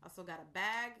shirt. Also got a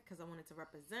bag because I wanted to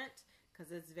represent,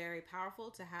 because it's very powerful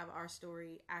to have our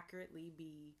story accurately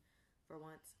be, for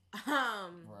once,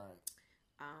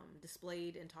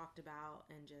 displayed and talked about,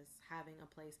 and just having a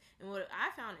place. And what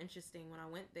I found interesting when I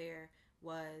went there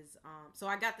was, so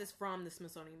I got this from the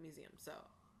Smithsonian Museum, so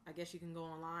I guess you can go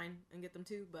online and get them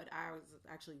too, but I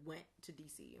actually went to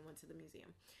DC and went to the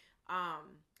museum.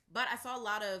 But I saw a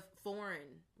lot of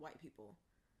foreign white people,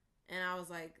 and I was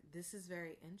like, this is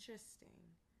very interesting.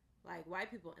 Like, white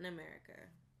people in America,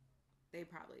 they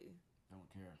probably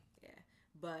don't care. Yeah.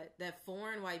 But that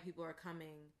foreign white people are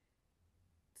coming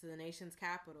to the nation's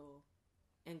capital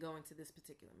and going to this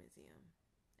particular museum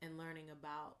and learning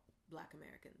about Black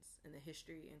Americans and the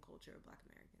history and culture of Black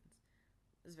Americans.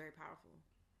 It's very powerful,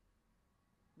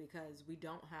 because we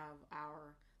don't have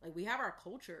we have our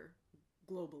culture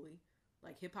globally.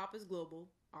 Like, hip hop is global.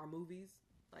 Our movies,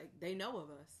 like, they know of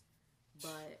us.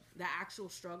 But the actual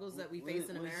struggles that we face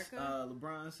in America.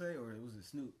 LeBron say, or was it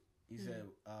Snoop? He said,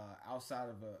 outside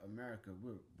of America,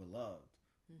 we're beloved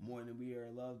more than we are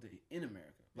loved in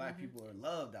America. Black people are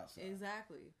loved outside.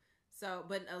 Exactly. So,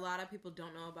 but a lot of people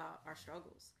don't know about our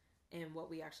struggles and what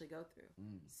we actually go through.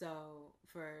 So,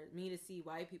 for me to see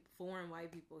foreign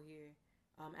white people here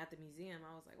at the museum,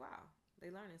 I was like, wow, they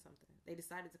learning something. They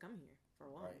decided to come here,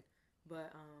 for one. Right.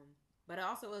 But it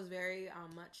also was very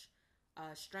much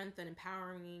strength and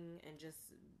empowering, and just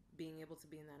being able to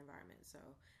be in that environment. So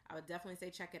I would definitely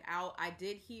say check it out. I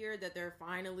did hear that they're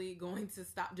finally going to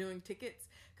stop doing tickets,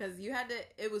 because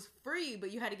it was free,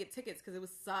 but you had to get tickets because it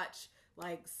was such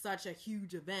like such a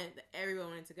huge event that everyone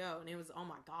wanted to go, and it was, oh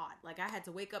my god, like I had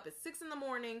to wake up at 6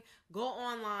 a.m, go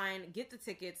online, get the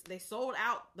tickets. They sold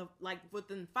out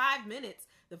within 5 minutes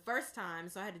the first time,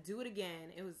 so I had to do it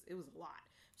again. It was a lot.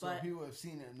 So But people have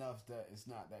seen it enough that it's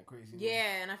not that crazy.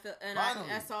 yeah, and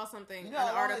I saw something, You an know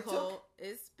how long it article.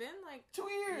 It's been like 2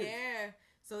 years. Yeah.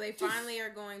 So they finally are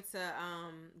going to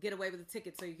get away with the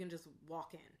ticket, so you can just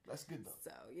walk in. That's good though.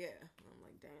 So yeah, I'm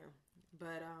like, damn.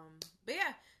 But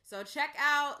yeah. So check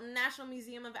out National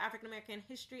Museum of African American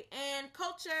History and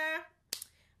Culture.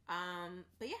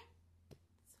 But yeah,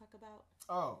 let's talk about.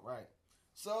 Oh right.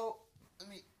 So let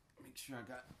me make sure I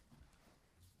got.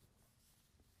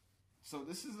 So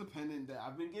this is a pendant that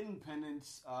I've been getting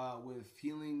pendants with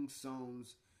healing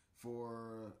stones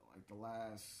for like the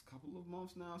last couple of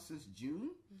months now, since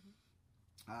June.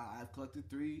 I've collected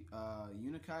 3: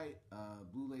 Unakite,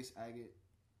 Blue Lace Agate,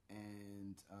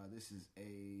 and this is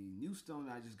a new stone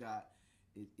that I just got.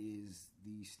 It is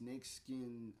the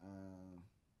snakeskin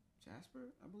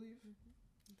jasper, I believe. I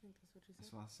think that's what you said.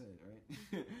 That's what I said,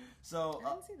 right? So I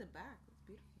didn't see the back. It's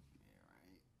beautiful. yeah,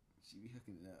 right. She be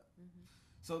hooking it up.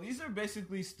 So these are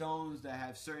basically stones that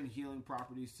have certain healing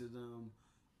properties to them.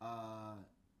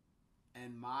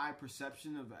 And my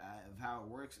perception of how it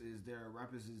works is there are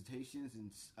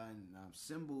representations and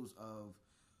symbols of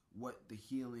what the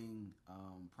healing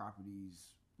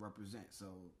properties represent.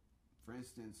 So, for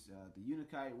instance, the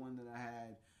Unakite one that I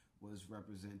had was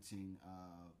representing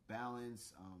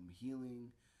balance,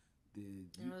 healing.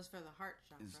 And it was for the heart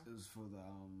chakra. It was for the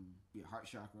heart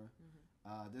chakra.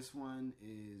 This one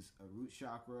is a root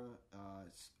chakra.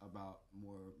 It's about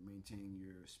more maintaining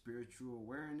your spiritual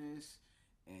awareness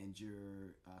and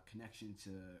your connection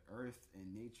to earth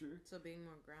and nature. So being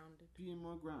more grounded.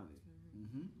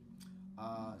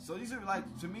 So these are like,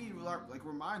 to me, like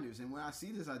reminders. And when I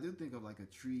see this, I do think of like a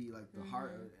tree, like the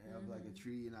heart of like a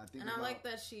tree. And I think, and I like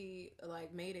that she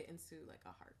like made it into like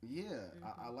a heart. Yeah,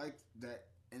 I like that.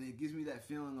 And it gives me that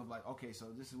feeling of like, okay,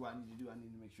 so this is what I need to do. I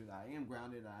need to make sure that I am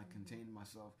grounded. I contain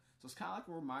myself. So it's kind of like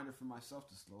a reminder for myself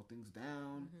to slow things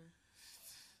down.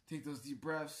 Take those deep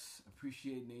breaths,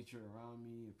 appreciate nature around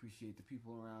me, appreciate the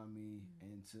people around me,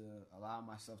 and to allow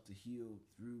myself to heal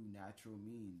through natural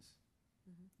means.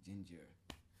 Ginger.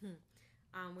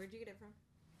 Where'd you get it from?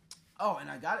 Oh, and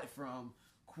I got it from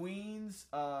Queens.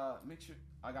 Make sure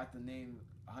I got the name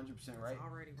 100% right. It's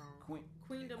already wrong.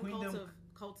 Queendom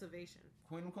Cultivation.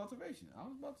 Queendom Cultivation. I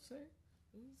was about to say.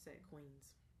 You said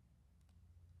Queens.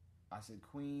 I said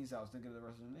Queens. I was thinking of the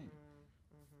rest of the name.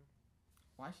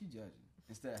 Why is she judging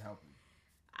instead of helping?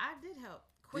 I did help.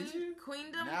 Did you?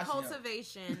 Queendom Now she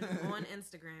Cultivation on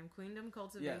Instagram. Queendom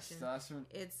Cultivation. Yes, that's her.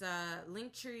 It's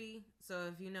Linktree. So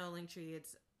if you know Linktree,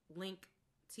 it's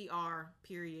link.tr.ee.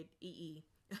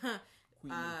 /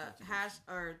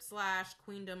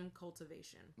 Queendom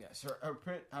Cultivation. Yes,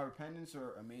 her pendants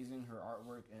are amazing. Her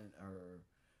artwork and her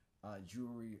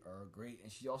jewelry are great,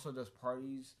 and she also does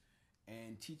parties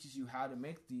and teaches you how to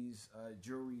make these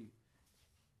jewelry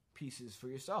pieces for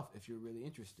yourself if you're really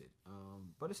interested.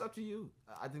 But it's up to you.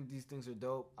 I think these things are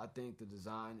dope. I think the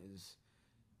design is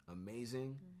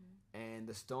amazing, and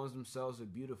the stones themselves are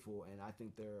beautiful. And I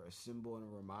think they're a symbol and a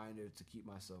reminder to keep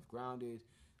myself grounded.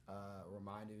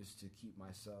 Reminders to keep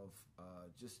myself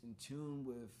just in tune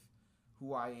with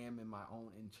who I am in my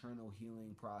own internal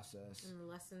healing process. And the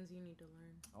lessons you need to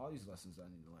learn. All these lessons I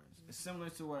need to learn. It's similar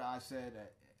to what I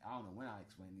said, I don't know when I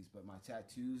explained these, but my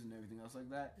tattoos and everything else like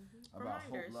that, about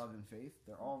Reminders. hope, love, and faith,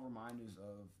 they're all reminders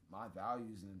of my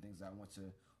values and things I want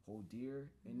to hold dear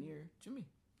and near to me.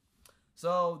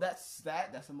 So that's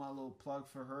that. That's my little plug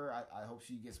for her. I hope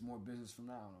she gets more business from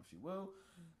that. I don't know if she will.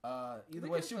 Either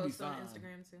way, she'll be fine. On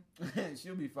Instagram too.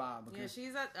 She'll be fine because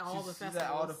she's at all the festivals. She's at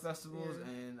all the festivals,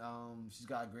 and she's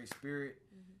got a great spirit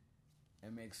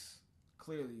and makes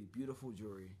clearly beautiful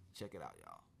jewelry. Check it out,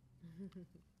 y'all.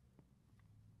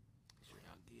 Sure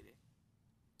y'all get it.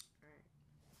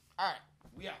 All right,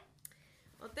 we out.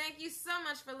 Well, thank you so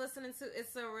much for listening to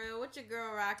It's So Real with your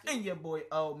girl Rocky And your boy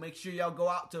O. Make sure y'all go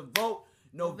out to vote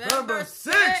November November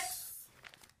 6th.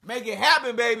 Make it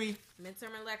happen, baby.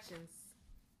 Midterm elections.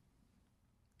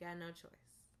 Got no choice.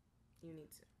 You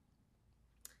need to.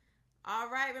 All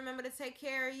right, remember to take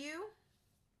care of you.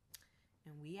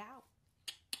 And we out.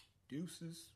 Deuces.